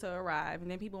for people to arrive, and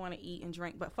then people want to eat and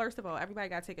drink. But first of all, everybody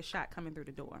gotta take a shot coming through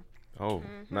the door. Oh,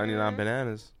 99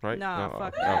 bananas, right? Nah, No,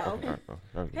 fuck oh, that. oh, okay,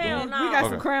 okay. Hell We no. got Okay.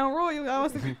 some Crown Royal.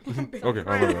 Okay,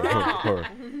 all right.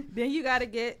 Then you gotta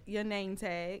get your name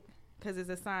tag because it's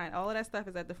a sign. All of that stuff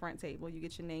is at the front table. You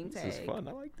get your name This tag. is fun.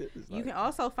 I like this. It's You like- can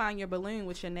also find your balloon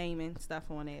with your name and stuff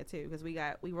on there too, because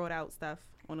we wrote out stuff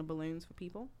on the balloons for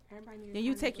people. Everybody need to Then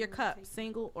you find take a your balloon cup, to take.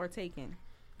 single or taken,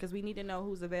 because we need to know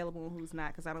who's available and who's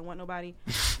not. Because I don't want nobody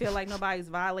feel like nobody's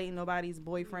violating nobody's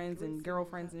boyfriends and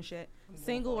girlfriends and shit.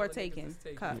 Single or taken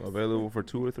cup. available for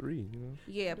 2 or 3. You know.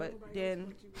 Yeah, but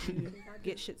then you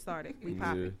get shit started. We Yeah.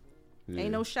 pop it. Yeah.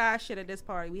 Ain't no shy shit at this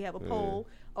party. We have a Yeah. poll.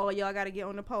 Oh, y'all got to get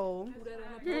on the poll.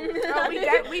 Oh,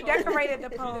 we decorated the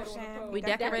pole, Shan. We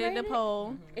decorated the Decorated?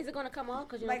 poll. Is it going to come off?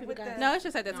 Because you Like know with people got... the- No, it's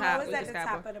just at the No, top. It was We at just the got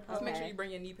top one. of the Just pole. make sure Okay. you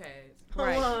bring your knee pads.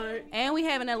 Right. And we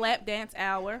having a lap dance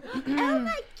hour. Oh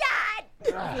my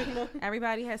God!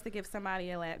 Everybody has to give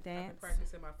somebody a lap I've been dance.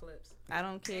 practicing my flips. I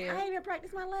don't I care. ain't even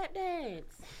practiced my lap dance.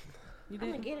 You I'm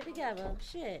going to didn't? get it together.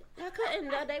 Shit. I couldn't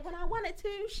the other day when I wanted to.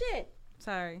 Shit.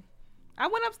 Sorry. I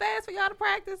went upstairs for y'all to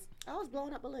practice. I was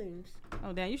blowing up balloons.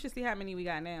 Oh, damn. You should see how many we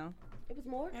got now. It was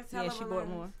more? It's Yeah, hella she bought balloons.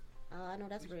 more. I know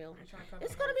that's real. trying to cut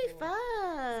It's my gonna hair be short.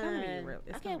 fun. gonna be real. It's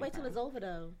I gonna can't be wait till fun. it's over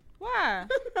though. Why?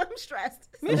 I'm stressed.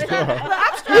 I'm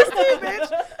stressed too,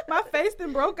 bitch. My face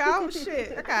done broke out.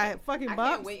 Shit, I got fucking I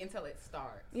bumps. can't wait until it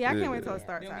starts. Yeah, I can't Yeah. wait till it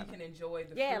starts. Then we out. can enjoy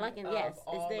the Yeah, fruit like in- of yes, it's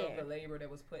all there. of the labor that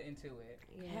was put into it.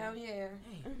 Hell yeah.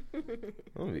 I'm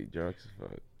gonna be drunk as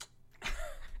fuck.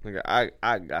 Nigga,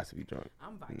 I got to be drunk.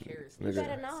 I'm vicariously. Nigga. You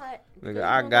better not. Nigga,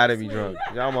 I gotta be drunk.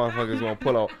 Y'all motherfuckers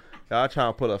gonna y'all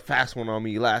trying to pull a fast one on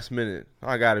me last minute.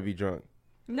 I gotta be drunk.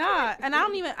 Nah, and I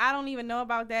don't even know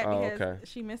about that Oh, because okay.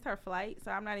 she missed her flight, so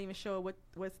I'm not even sure what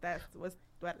I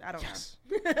don't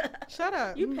know. Shut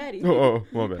up. You petty. Oh,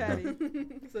 my bad. Petty.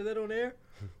 So that on air?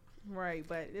 Right,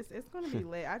 but it's gonna be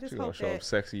lit. I just She gonna hope show up that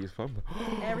sexy as fun.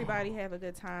 everybody have a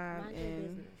good time, Mind your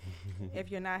and business. if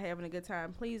you're not having a good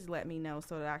time, please let me know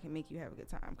so that I can make you have a good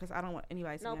time because I don't want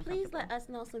anybody to No, be please uncomfortable. let us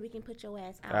know so we can put your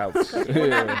ass out. Ouch. Because we're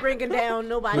not Yeah. bringing down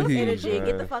nobody's Please, energy. Get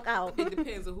the man. fuck out. It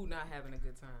depends on who not having a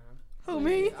good time. Who,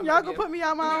 me? I Y'all might gonna be put me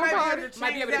out my own party?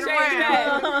 Might be able to change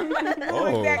that that. Oh.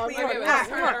 Exactly. Might be able to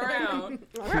turn it around.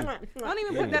 Don't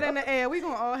even put that in the air. We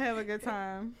gonna all have a good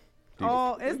time.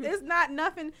 Oh, it's not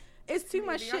nothing. It's too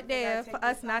much shit there for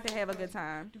us not to have a good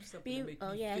time. But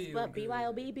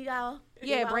BYOB, big all.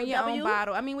 Yeah, bring your own BYOW.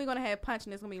 bottle. I mean, we're gonna have punch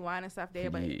and there's gonna be wine and stuff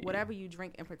there, but Yeah. whatever you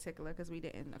drink in particular, because we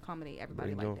didn't accommodate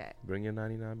everybody like that. Bring your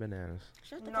 99 bananas.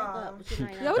 Shut the Nah. fuck up. with your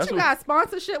 99. Yo, what That's you what- got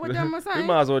sponsorship with them or We something?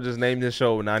 might as well just name this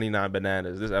show 99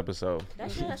 Bananas, this episode.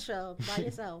 That's your show by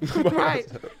yourself. Right.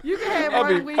 You can have I'll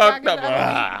one be week. I fucked can up. the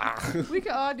other week. Ah. We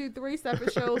can all do 3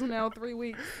 separate shows now, 3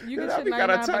 weeks. You can That'd shit be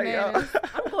kinda 99 tight, yo. bananas.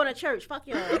 I'm going to church. Fuck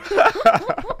y'all.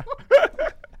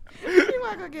 You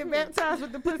might gonna get baptized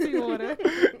with the pussy water.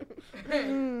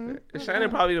 Shannon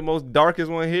probably the most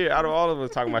darkest one here out of all of us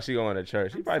talking about she going to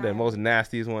church. She I'm probably the sorry. most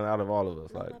nastiest one out of all of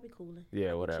us. No, Like, I'll be cooler. yeah,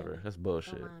 I'll be whatever. chilling. That's Don't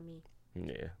bullshit. mind me.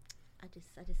 Yeah. I just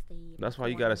stayed. That's why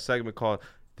you got a segment called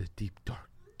The Deep Dark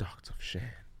Thoughts of Shan.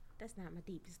 That's not my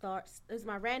deepest thoughts. It's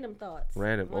my random thoughts.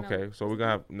 Random. When I'm- Okay. So we're going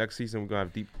to have, next season, we're going to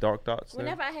have deep dark thoughts. then?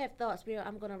 Whenever I have thoughts,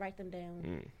 I'm going to write them down.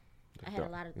 Mm. I had a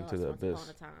lot of thoughts Into the once abyss. upon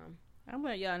a time. I'm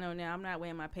letting y'all know now. I'm not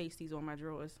wearing my pasties on my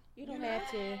drawers. You don't have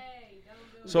to.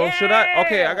 So should I?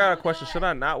 Okay, I got a question. Should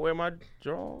I not wear my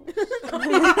drawers?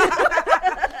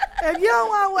 If you don't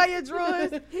want to wear your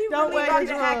drawers, He don't really wear about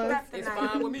your to act drawers. up It's tonight.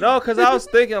 fine with me. No, because I was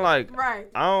thinking like Right.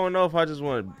 I don't know if I just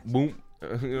want to boom.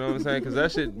 You know what I'm saying? Because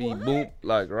that should be boom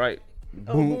like right.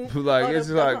 Boom. Like it's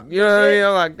just like you know what I mean.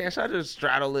 I'm like, damn, should I just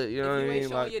straddle it? You know what If I you ain't mean?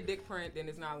 showing Like, your dick print, then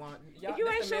it's not long. Y'all, If you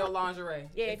that's ain't the male show- lingerie.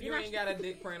 Yeah, if if you you're ain't not- got a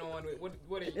dick print on,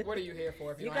 what are you here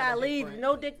for? If you, You don't have gotta a dick leave. print?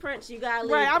 No dick prints. You gotta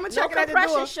leave. Right, I'ma no check it at the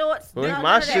compression door. shorts. Well, none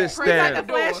my of that. shit's Print like stand.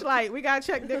 a flashlight. We gotta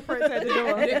check dick prints at the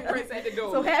door. Dick prints at the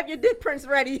door. So have your dick prints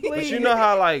ready. but you know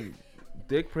how like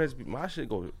dick prints, my shit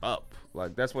goes up.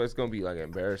 Like that's what it's gonna be like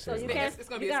embarrassing. So you Like, can't- it's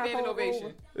gonna you be a gotta standing hold ovation.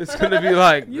 over. it's gonna be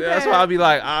like You that's can- why I'll be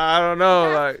like I don't know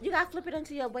like. You gotta flip it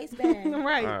into your waistband.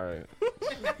 Right. All right.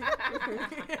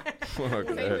 Fuck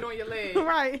Tape that. it on your leg.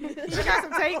 Right. We got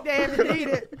some tape there if you need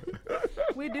it.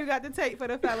 We do got the tape for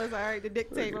the fellas. All right, the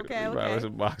dick tape. Okay, Right, with okay.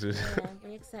 some boxes. Yeah,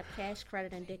 we accept cash,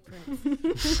 credit, and dick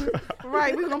prints.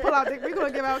 Right, we gonna pull out dick. We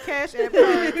gonna give out cash and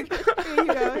cards. Here you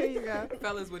go. Here you go.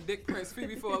 Fellas with dick prints,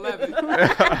 Phoebe 411.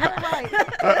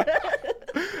 Right.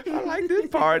 I like this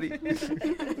party.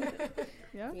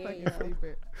 Yeah, I'm Yeah, fucking yeah.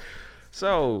 stupid.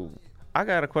 So, I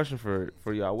got a question for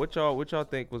y'all. What y'all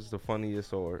think was the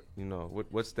funniest, or you know,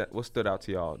 what stood out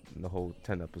to y'all in the whole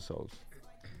 10 episodes?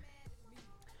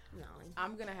 No.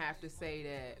 I'm gonna have to say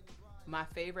that my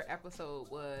favorite episode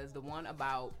was the one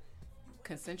about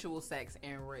consensual sex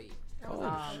and rape.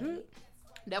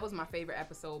 That was my favorite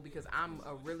episode because I'm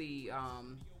a really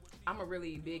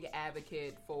big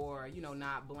advocate for, you know,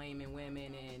 not blaming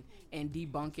women and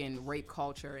debunking rape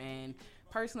culture. And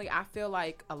personally, I feel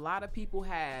like a lot of people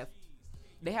have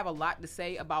a lot to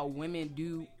say about what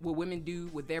women do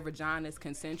with their vaginas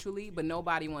consensually, but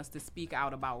nobody wants to speak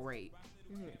out about rape.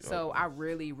 So I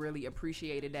really, really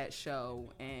appreciated that show,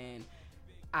 and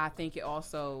I think it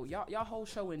also y'all whole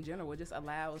show in general, it just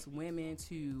allows women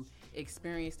to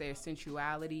experience their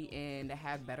sensuality and to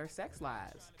have better sex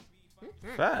lives.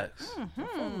 Facts. I'm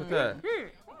fucking with that.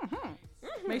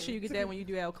 Make sure you get that when you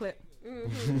do our clip. Yeah,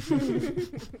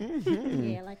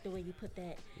 I like the way you put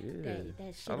that. Yeah,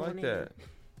 That shit I on like there. that.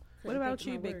 What about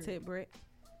you, Big Tip Britt?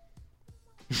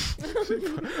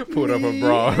 Put up a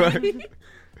bra.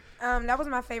 That was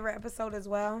my favorite episode as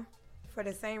well, for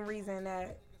the same reason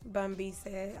that Bun B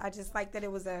said. I just like that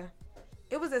it was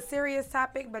a serious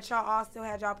topic, but y'all all still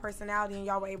had y'all personality and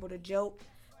y'all were able to joke,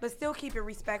 but still keep it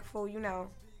respectful. You know,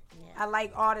 I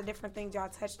like all the different things y'all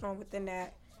touched on within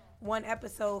that one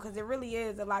episode, because it really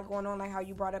is a lot going on, like how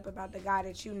you brought up about the guy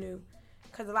that you knew,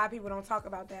 because a lot of people don't talk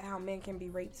about that, how men can be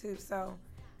raped too. So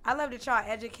I love that y'all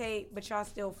educate, but y'all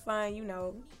still fun, you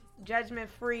know, judgment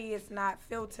free. It's not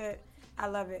filtered. I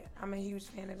love it. I'm a huge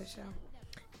fan of the show.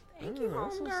 Thank you,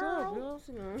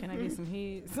 homegirl. Can I get some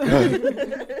heads?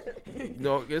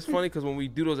 No, it's funny because when we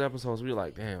do those episodes, we're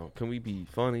like, damn, can we be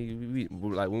funny?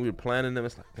 We're like, when we were planning them,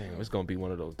 it's like, damn, it's going to be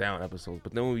one of those down episodes.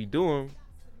 But then when we do them,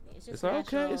 it's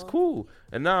like, okay, it's cool.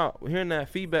 And now, hearing that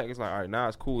feedback, it's like, all right, now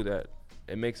it's cool that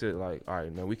it makes it like, all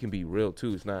right, now we can be real,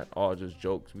 too. It's not all just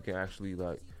jokes. We can actually,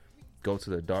 like, go to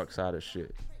the dark side of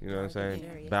shit. You know what I'm saying?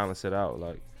 Serious. Balance it out,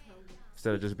 like,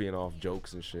 instead of just being off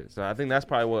jokes and shit. So I think that's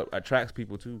probably what attracts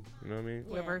people, too. You know what I mean?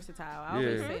 We're Yeah. versatile. I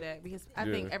always Yeah. say that because I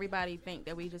Yeah. think everybody think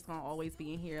that we just gonna always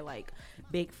be in here like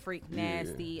big freak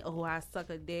nasty. Oh, I suck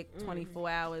a dick 24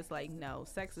 hours. Like, no,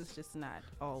 sex is just not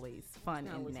always fun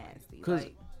and always nasty. 'Cause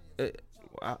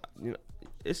Like, you know,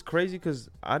 it's crazy because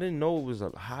I didn't know it was a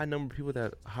high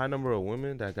number of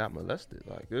women that got molested.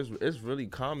 Like, it's really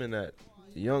common that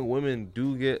young women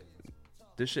do get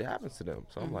this shit happens to them.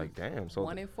 So I'm like, damn. So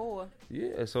 1 in 4.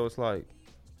 yeah, so it's like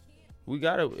we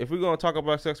gotta, if we're gonna talk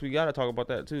about sex, we gotta talk about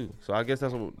that too. So I guess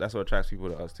that's what attracts people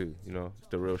to us too. You know, it's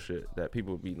the real shit that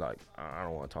people be like, I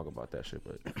don't want to talk about that shit,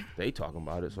 but they talking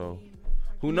about it. So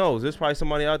who knows? There's probably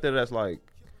somebody out there that's like,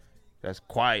 that's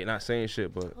quiet, not saying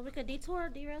shit, but Well, we could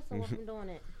derail someone from doing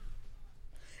it.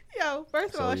 yo,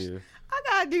 first of so all, yeah. I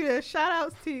gotta do this. Shout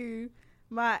outs to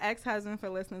my ex-husband for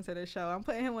listening to the show. I'm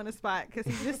putting him on the spot because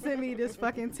he just sent me this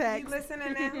fucking You text.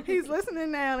 listening now? He's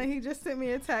listening now, and he just sent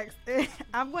me a text.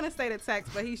 I'm gonna say the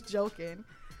text, but he's joking.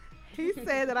 He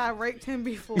said that I raped him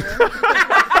before.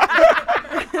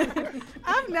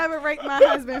 I've never raped my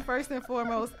husband, first and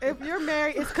foremost. If you're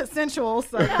married, it's consensual,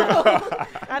 so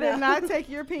I did not take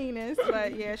your penis.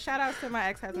 But yeah, shout out to my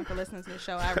ex-husband for listening to the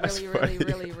show. I That's really, funny.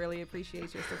 really, really, really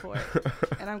appreciate your support.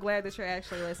 And I'm glad that you're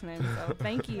actually listening. So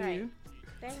thank you. Right.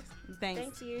 Thanks. Thanks.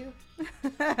 Thanks you.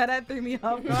 That threw me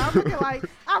off. Girl, I'm looking like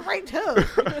I raped him.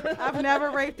 I've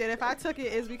never raped it. If I took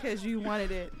it, it's because you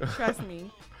wanted it. Trust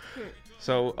me.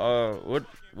 So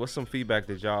what's some feedback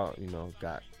that y'all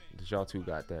got? That y'all two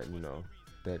got that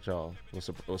that y'all was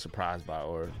surprised by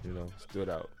or stood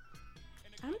out?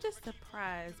 I'm just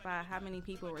surprised by how many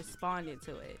people responded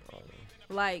to it.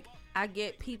 Like, I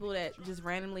get people that just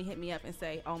randomly hit me up and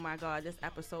say, oh my God, this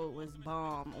episode was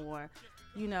bomb, or,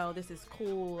 this is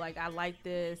cool, like, I like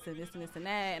this and this and this and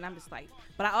that. And I'm just like,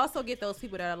 but I also get those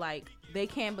people that are like, they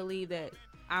can't believe that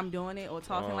I'm doing it or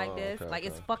talking like this. Okay, like,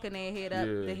 it's fucking their head up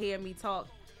to hear me talk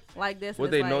like this. Would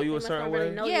and they it's know like, you a must certain not really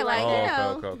way? know yeah, you like,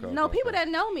 like that. no, people Okay. that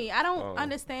know me, I don't Oh.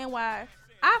 understand why.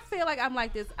 I feel like I'm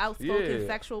like this outspoken Yeah.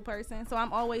 sexual person, so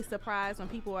I'm always surprised when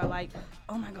people are like,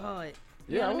 "Oh my God."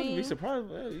 You know Yeah, I what I wouldn't be mean? surprised.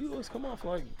 Man, you always come off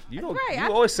like you know. Right, You I-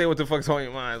 always say what the fuck's on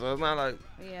your mind, so it's not like.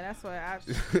 Yeah, that's what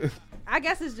I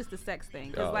guess it's just a sex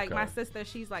thing. Cause Oh, like my okay. sister,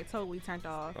 she's like totally turned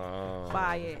off Oh.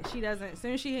 by it. She doesn't. As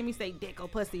soon as she hear me say dick or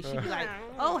pussy, she be like,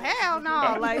 "Oh hell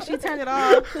no!" Like she turned it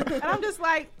off, and I'm just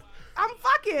like, "I'm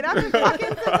fucking. I've been fucking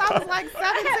since I was like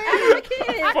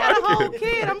 17. I got a whole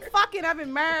kid. I'm fucking. I've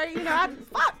been married. I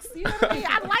fucks. You know what I mean?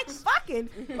 I like fucking.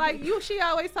 Like she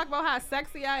always talk about how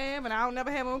sexy I am, and I don't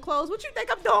never have on clothes. What you think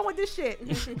I'm doing with this shit?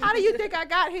 How do you think I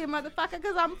got here, motherfucker?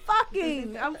 Cause I'm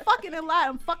fucking. I'm fucking a lot.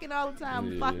 I'm fucking all the time.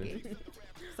 I'm Yeah. fucking.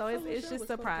 So it's just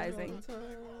surprising.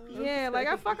 Yeah, like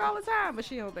I fuck all the time, but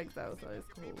she don't think so. So it's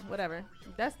cool. Whatever.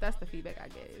 That's the feedback I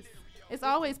get. It's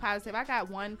always positive. I got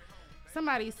one.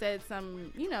 Somebody said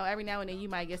some, every now and then you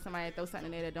might get somebody that throw something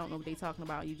in there that don't know what they talking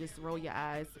about. You just roll your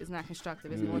eyes. It's not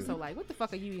constructive. It's more so like, what the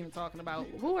fuck are you even talking about?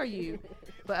 Who are you?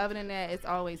 But other than that, it's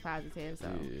always positive. So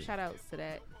Yeah. shout outs to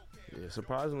that. Yeah,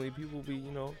 surprisingly, people be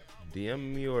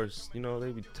DMing me or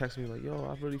they be texting me like, "Yo,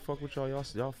 I really fuck with y'all.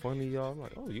 Y'all funny, y'all." I'm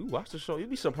like, "Oh, you watched the show? You'd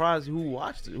be surprised who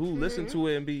watched it, who listened to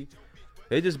it, and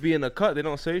they just be in the cut. They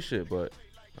don't say shit, but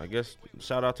I guess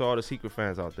shout out to all the secret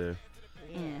fans out there.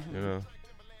 Yeah.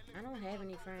 I don't have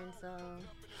any friends, so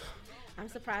I'm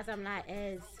surprised I'm not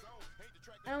as,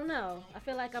 I don't know. I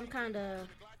feel like I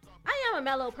am a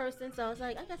mellow person, so it's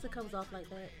like, I guess it comes off like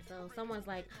that. So someone's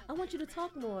like, I want you to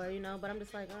talk more, but I'm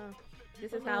just like, oh,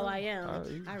 this is how I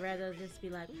am. I'd rather just be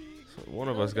like, So one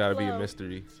of us gotta be a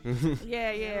mystery.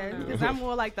 Yeah. know. Because I'm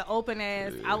more like the open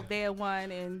ass out there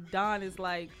one, and Don is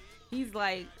like, he's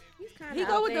like, he's kind he of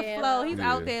go with the flow. He's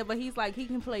Yeah. out there, but he's like, he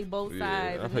can play both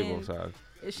sides. I and play then both sides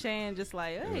It's Shan just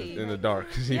like, hey, in the dark.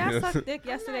 yeah, I sucked dick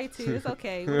yesterday too. It's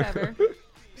okay, whatever.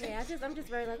 Yeah, I'm just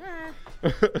very like,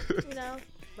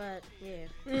 but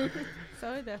yeah.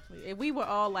 So it definitely, if we were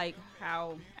all like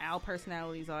how our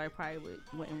personalities are, it probably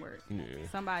wouldn't work. Yeah.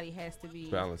 Somebody has to be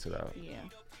Balance it out. Yeah.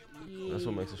 That's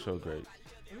what makes the show great.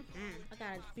 I got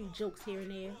got a few jokes here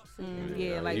and there. So,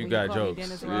 Yeah, like you when got you call me jokes.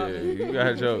 Dennis Yeah, Rodman. you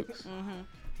got jokes.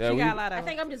 Yeah, She we- got a lot of I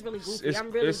think I'm just really goofy. it's,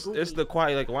 I'm really it's, goofy. it's the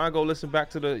quiet. Like when I go listen back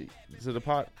to the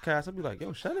podcast, I'll be like,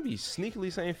 yo, Shanna be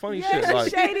sneakily saying funny yeah, shit.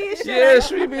 Like, shady as shit. yeah,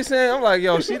 she be saying. I'm like,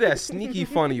 yo, she that sneaky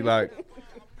funny. Like,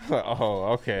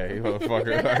 oh, okay,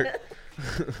 motherfucker. Like,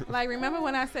 Like, remember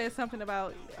when I said something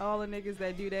about all the niggas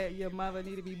that do that, your mother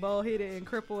need to be bald-headed and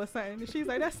crippled or something? And she's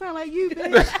like, that sound like you,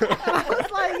 bitch. I was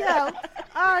like, yo,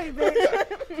 all right,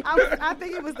 bitch. I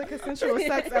think it was the consensual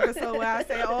sex episode where I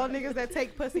say all niggas that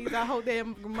take pussies, I hope their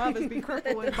mothers be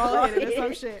crippled and bald-headed or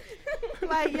some shit.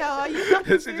 Like, yo, are you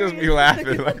fucking she just be serious?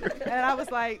 laughing. Like, And I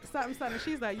was like, something.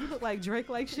 She's like, you look like Drake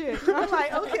like shit. I'm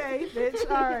like, okay, bitch,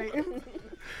 all right.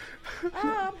 Oh,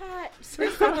 I'm hot.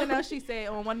 There's something else she said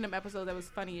on one of them episodes that was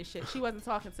funny as shit. She wasn't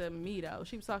talking to me though.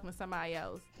 She was talking to somebody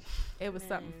else. It was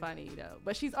something funny though.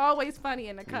 But she's always funny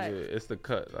in the yeah, cut. it's the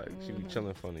cut. Like she be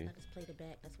chilling funny. I just play the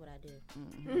back. That's what I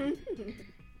do.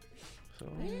 So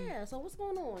Yeah. So what's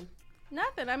going on?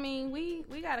 Nothing. I mean, we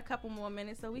got a couple more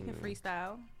minutes so we can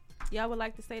freestyle. Y'all would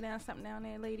like to say something down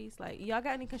there, ladies? Like, y'all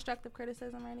got any constructive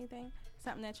criticism or anything?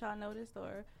 Something that y'all noticed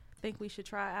or think we should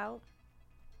try out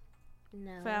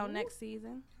No. for our next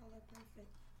season?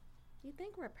 You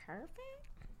think we're perfect?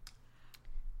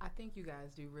 I think you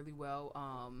guys do really well.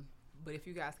 But if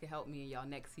you guys can help me in y'all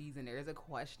next season, there is a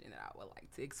question that I would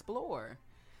like to explore.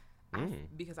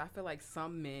 Because I feel like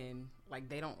some men, like,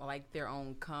 they don't like their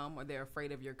own cum or they're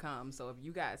afraid of your cum. So if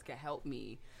you guys can help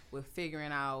me with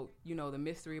figuring out, you know, the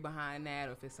mystery behind that,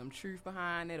 or if it's some truth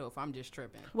behind it, or if I'm just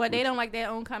tripping. What, they don't like their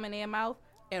own cum in their mouth?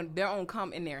 And their own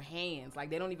cum in their hands. Like,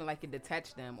 they don't even like it to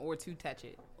touch them or to touch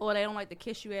it. Or they don't like to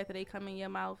kiss you after they come in your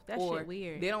mouth? That Or shit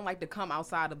weird. they don't like to come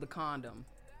outside of the condom.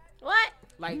 What?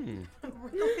 Like,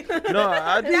 no,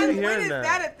 I do be When hearing is that.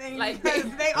 that a thing? Like, Because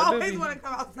they I do always be- want to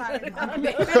come outside. They keep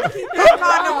that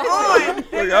condom on.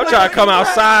 Look, I'm trying to come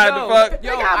outside. Yo, The fuck.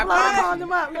 yo, I I blow promise, on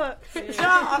them up. Look.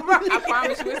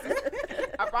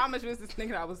 I promise you it's this nigga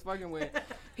that I was fucking with.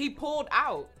 He pulled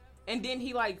out. And then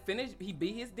he like finished. He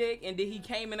beat his dick, and then he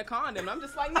came in a condom. And I'm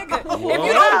just like, nigga, if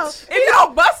you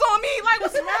don't bust on me, like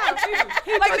what's wrong with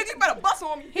you? Like, nigga, you better bust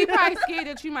on me. He probably scared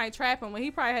that you might trap him. When he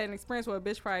probably had an experience where a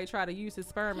bitch probably tried to use his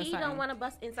sperm or He something. don't want to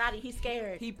bust inside it. He's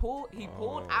scared. He pulled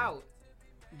out,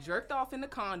 jerked off in the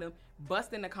condom,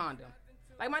 bust in the condom.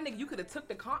 Like, my nigga, you could have took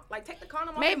the take the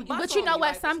condom off. Maybe, and bust but you on know me. what?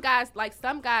 Like,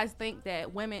 Some guys think that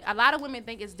a lot of women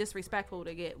think it's disrespectful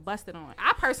to get busted on.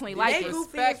 I personally like They it.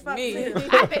 goofy as Respect fuck, me. too.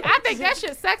 I think that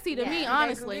shit's sexy to me, Yeah,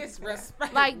 honestly.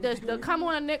 disrespect. Like the come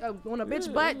on a nigga on a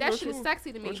bitch butt, that shit is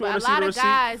sexy to me. don't you But wanna a see lot the of receipt?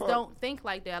 guys Fuck. don't think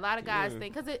like that. A lot of guys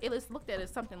think because it is looked at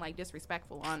as something like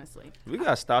disrespectful, honestly. We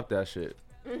gotta stop that shit.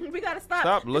 We gotta stop.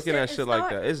 Stop looking at Shit shit like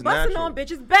that. It's busting natural. on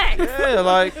bitches' backs. Yeah,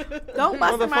 like Don't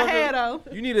bust in my Motherfucker. hair though.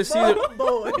 you need to see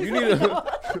the. You need to.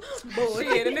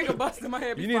 Shit, the nigga busted my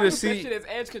head. You before need I to put that see- shit as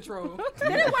edge control.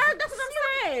 Did it work? That's what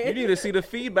I'm saying. You need to see the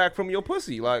feedback from your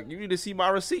pussy. Like you need to see my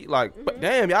receipt. Like, but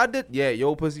damn, y'all did. Yeah,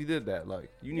 your pussy did that. Like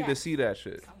you need to Yes. see that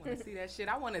shit. I want to see that shit.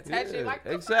 I want to touch Yeah, it. Like,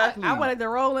 the exactly. I wanted to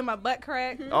roll in my butt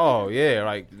crack. Oh yeah,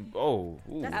 like ooh.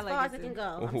 That's I as like far it as it too. can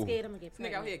go. I'm Ooh. scared I'm gonna get This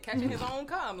nigga out pregnant. here catching his own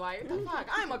cum. Like, what the fuck?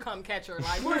 I'm a cum catcher.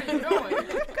 Like, what are you doing?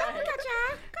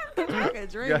 I could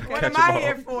drink. Yeah. What Catch am I 'em all.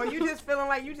 here for? You just feeling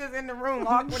like you just in the room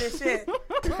awkward as shit.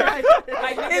 Like, Is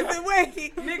nigga, the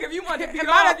way. nigga, if you wanted to beat Am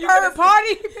off, I you the third could've- party?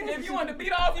 If you wanted to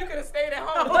beat off, you could have stayed at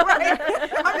home. Right.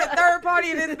 I'm the third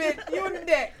party in this bitch. You in the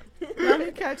deck. Let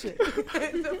me catch it.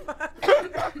 The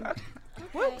fuck?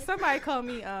 What? Somebody called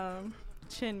me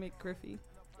Chin McGriffy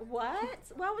What?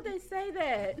 Why would they say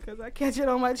that? because I catch it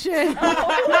on my chin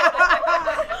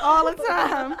all the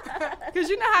time. Because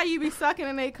you know how you be sucking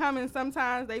and they come and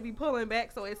sometimes they be pulling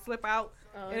back so it slip out.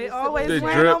 And it always They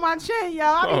land drip. on my chin, y'all.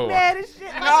 I be Oh. mad as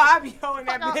shit. No, I be holding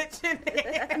that bitch in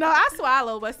there. No, I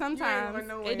swallow, but even sometimes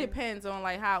know it it. depends on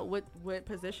like what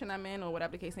position I'm in or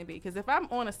whatever the case may be. Because if I'm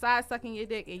on a side sucking your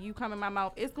dick and you come in my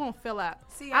mouth, it's gonna fill up.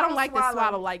 See, I don't like to swallow.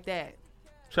 swallow like that.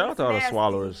 Shout out to all the Nasty.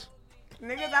 swallowers.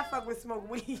 Niggas, I fuck with smoke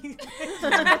weed.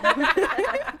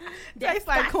 Tastes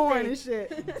like corn and shit.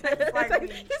 Tastes like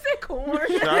weed. He said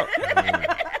corn. Shout,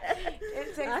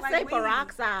 It tastes I like say weed.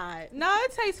 peroxide. No,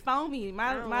 it tastes foamy.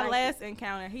 My I don't my like last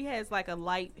encounter, he has like a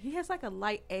light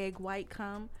egg white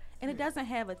cum, and it doesn't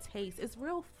have a taste. It's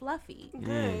real fluffy.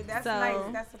 Good. That's So-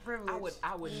 nice. That's a privilege.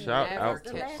 I would Shout never out The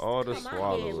to catch. last all the time I had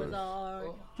was swallowers. hard.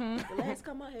 Hmm? The last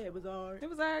time I had was hard. It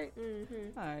was alright.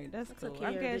 Mm-hmm. Alright, that's took cool. care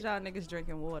I'm of glad it. y'all niggas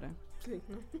drinking water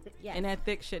Yeah. and that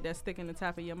thick shit that's sticking the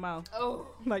top of your mouth Oh,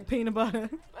 like peanut butter.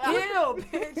 Ew,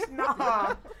 bitch.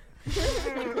 Nah.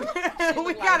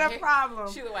 We got a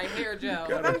problem. She look like hair gel.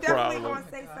 Got I'm a definitely problem. gonna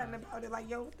say something about it. Like,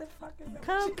 yo, what the fuck is that?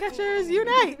 Come catchers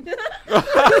unite.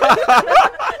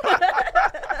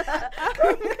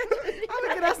 I'm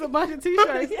gonna get us a bunch of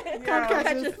t-shirts. Come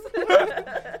catchers.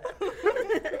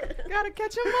 Gotta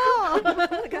catch them all.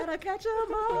 Gotta catch them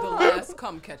The all. last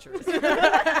cum catchers.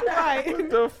 Right. What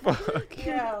the fuck?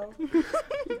 Yo.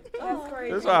 That's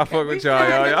crazy. That's why I fuck We with y'all,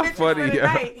 trying y'all. to Y'all picture for funny, the yo.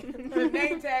 night. The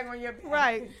name tag on your back.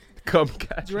 Right. Come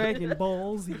catch. Dragon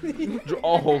Balls.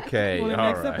 Oh, okay. On the All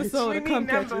next right. episode We of need Come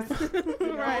numbers. Catchers.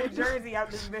 Right. Jersey out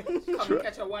this bitch. Come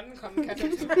catch a 1, come catch a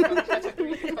 2, come catch a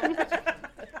 3, come catch a...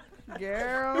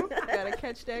 Girl, gotta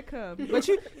catch that cum. But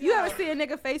you ever see a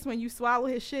nigga face when you swallow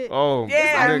his shit? Oh, Yeah.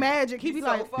 It's like nigga. magic. He be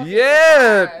like,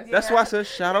 Yeah, surprised. that's why I said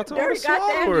shout out to all the Dirty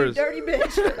goddamn you, swallowers. dirty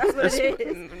bitch. That's what it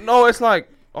is. No, it's like,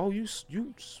 oh, you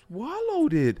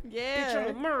swallowed it.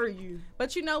 yeah. Murder you.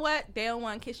 But you know what? They don't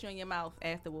want to kiss you in your mouth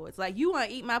afterwards. Like, you want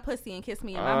to eat my pussy and kiss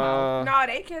me in my mouth. No,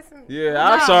 they kissing. Yeah,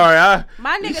 I'm No. sorry.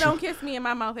 My nigga don't kiss me in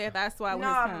my mouth after I swallow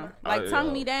Nah, his cum. Like, yeah.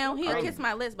 tongue me down. He'll I- kiss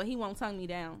my lips, but he won't tongue me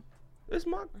down. It's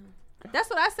my.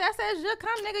 That's what I said. I said, "Just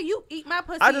come, nigga. You eat my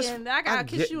pussy, and I gotta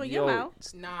kiss you in your mouth."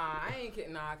 Nah, I ain't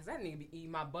kidding. Nah, because that nigga be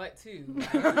eating my butt too. Oh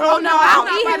no, I'm I not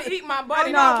don't about eat to his. eat my butt.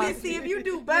 Oh, Nah. no, see, if you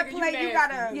do butt Nigga, you play, you nasty.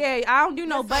 gotta Yeah, I don't do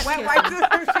no butt wet kissing. wipe do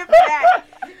some shit for that.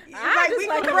 Like, just we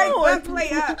like, can break come butt on. play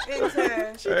up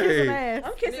into. Hey, Ass.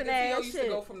 I'm kissing Nigga, Theo ass used to shit.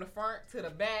 go from the front to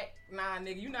the back. Nah,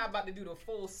 nigga, you not about to do the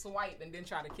full swipe and then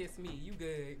try to kiss me. You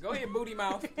good. Go ahead, booty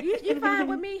mouth. You fine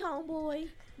with me, homeboy.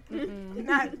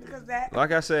 Not because that.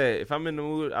 like I said, if I'm in the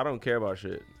mood, I don't care about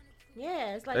shit.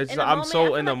 Yeah, it's like It's in the I'm moment, I so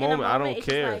feel in the like moment, I don't it's just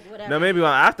care. like, whatever. Now maybe when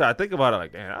after I think about it,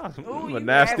 like, damn, I'm Ooh, a you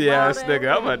nasty ass ass wild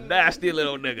nigga. I'm a nasty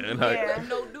little nigga. Like, Yeah.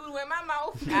 No doodle in my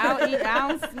mouth. I don't eat. I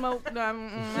don't smoke.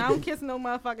 I don't kiss no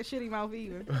motherfucking shitty mouth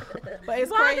either. But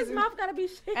it's Why crazy. his mouth gotta be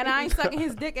shit? And I ain't sucking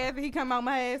his dick after he come out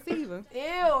my ass either. Ew,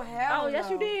 hell Oh, yes,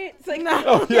 no. you did. It's like,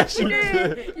 oh yes, you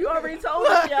did. You already told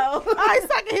us, yo. I ain't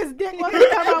sucking his dick when he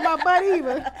come out my butt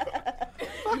either.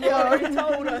 You already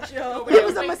told us, yo. It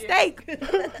was a mistake.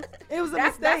 It was a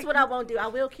That's mistake. what I won't do. I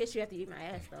will kiss you after you eat my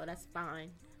ass, though. That's fine.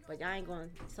 But I ain't gonna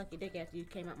suck your dick after you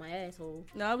came out my asshole.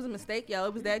 No, it was a mistake, yo.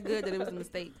 It was that good that it was a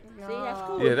mistake. See, that's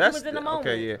cool. Yeah, You that's was in the moment.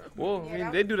 okay. Yeah, well, I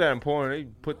mean, they do that in porn. They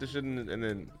put the shit in, and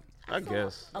then I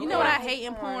guess. You know what I hate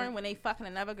in porn? When they fucking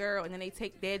another girl and then they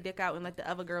take their dick out and let the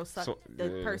other girl suck So- the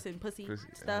yeah. person pussy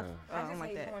stuff. Oh, I don't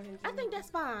like that. I think that's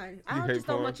fine. You I hate just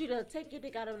don't porn? want you to take your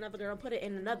dick out of another girl and put it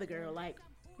in another girl. Like,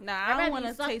 Nah, I'd I don't rather want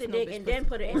you to suck taste the no dick bitch and pussy. then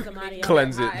put it in somebody else.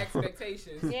 Cleanse it. High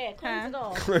expectations. Yeah, cleanse it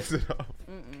off. Cleanse it off.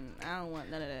 I don't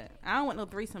want none of that. I don't want no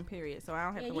threesome period, so I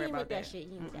don't have Yeah, to you worry ain't about with that shit.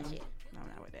 You ain't with that shit. No, I'm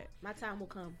not with that. My time will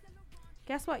come.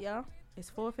 Guess what, y'all? It's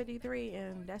 4:53,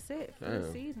 and that's it for the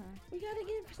Damn. season. We gotta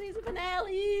get season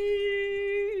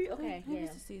finale. Okay, Maybe yeah.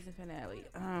 it's the season finale.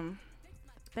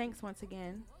 Thanks once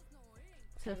again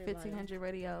to Everybody. 1500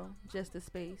 Radio, Just a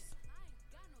Space.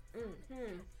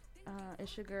 Mm-hmm.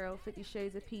 It's your girl, 50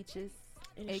 Shades of Peaches,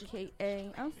 And it's aka.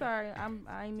 I'm sorry, I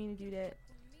didn't mean to do that.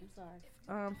 I'm sorry.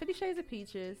 50 Shades of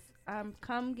Peaches.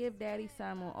 Come give Daddy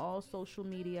some on all social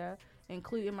media,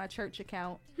 including my church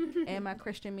account and my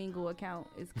Christian Mingle account.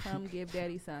 Is Come Give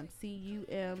Daddy Some.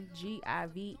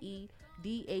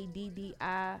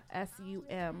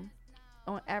 CUMGIVEDADDISUM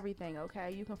on everything.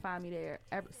 Okay, you can find me there.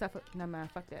 No man,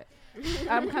 fuck that.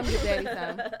 I'm Come Give Daddy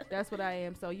Some. That's what I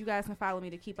am. So you guys can follow me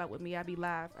to keep up with me. I be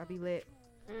live. I be lit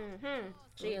Mm-hmm.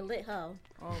 She a lit hoe.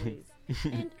 always.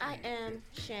 And I am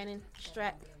Shannon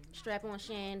Strap on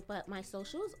Shan, but my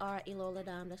socials are Elola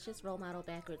Dom. That's just role model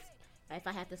backwards. If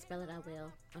I have to spell it, I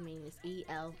will. I mean, it's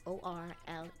ELORLEDOM.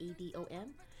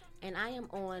 And I am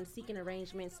on Seeking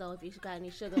Arrangements. So if you got any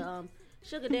sugar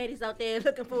daddies out there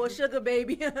looking for a sugar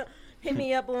baby, hit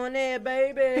me up on there,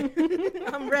 baby.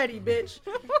 I'm ready, bitch.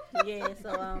 Yeah.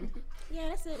 So yeah,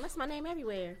 that's it. That's my name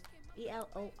everywhere.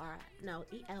 ELORLEDOM.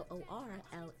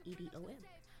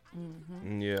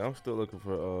 Yeah, I'm still looking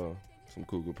for some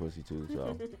cougar pussy too.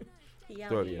 So He out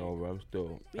 30 here. and over. I'm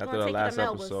still We after gonna the take you to last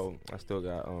Melba's. episode. I still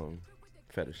got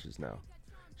fetishes now.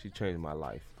 She changed my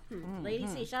life. Lady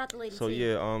C, shout out to Lady So C.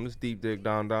 yeah, it's Deep Dick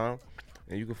Don Don,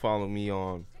 and you can follow me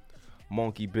on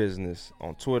Monkey Business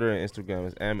on Twitter and Instagram.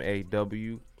 It's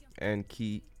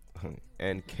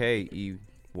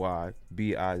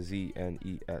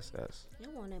MAWNKEYBIZNESS. You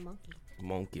want that monkey?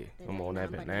 Monkey. That I'm on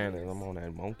that bananas. banana. I'm on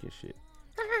that monkey shit.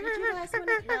 Did you guys want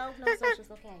to no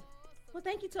socials? Okay. Well,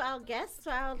 thank you to our guests for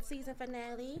our season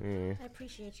finale. Yeah. I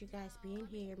appreciate you guys being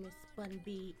here, Miss Bun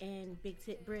B and Big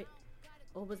Tit Brit.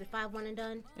 Or was it 5-1 and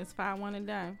done? It's 5-1 and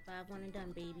done. 5-1 and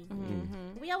done, baby.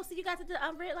 Mm-hmm. We always see you guys at the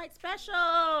Red Light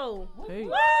Special. Hey.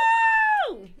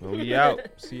 Woo! Well, we out.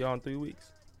 See y'all in 3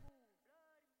 weeks.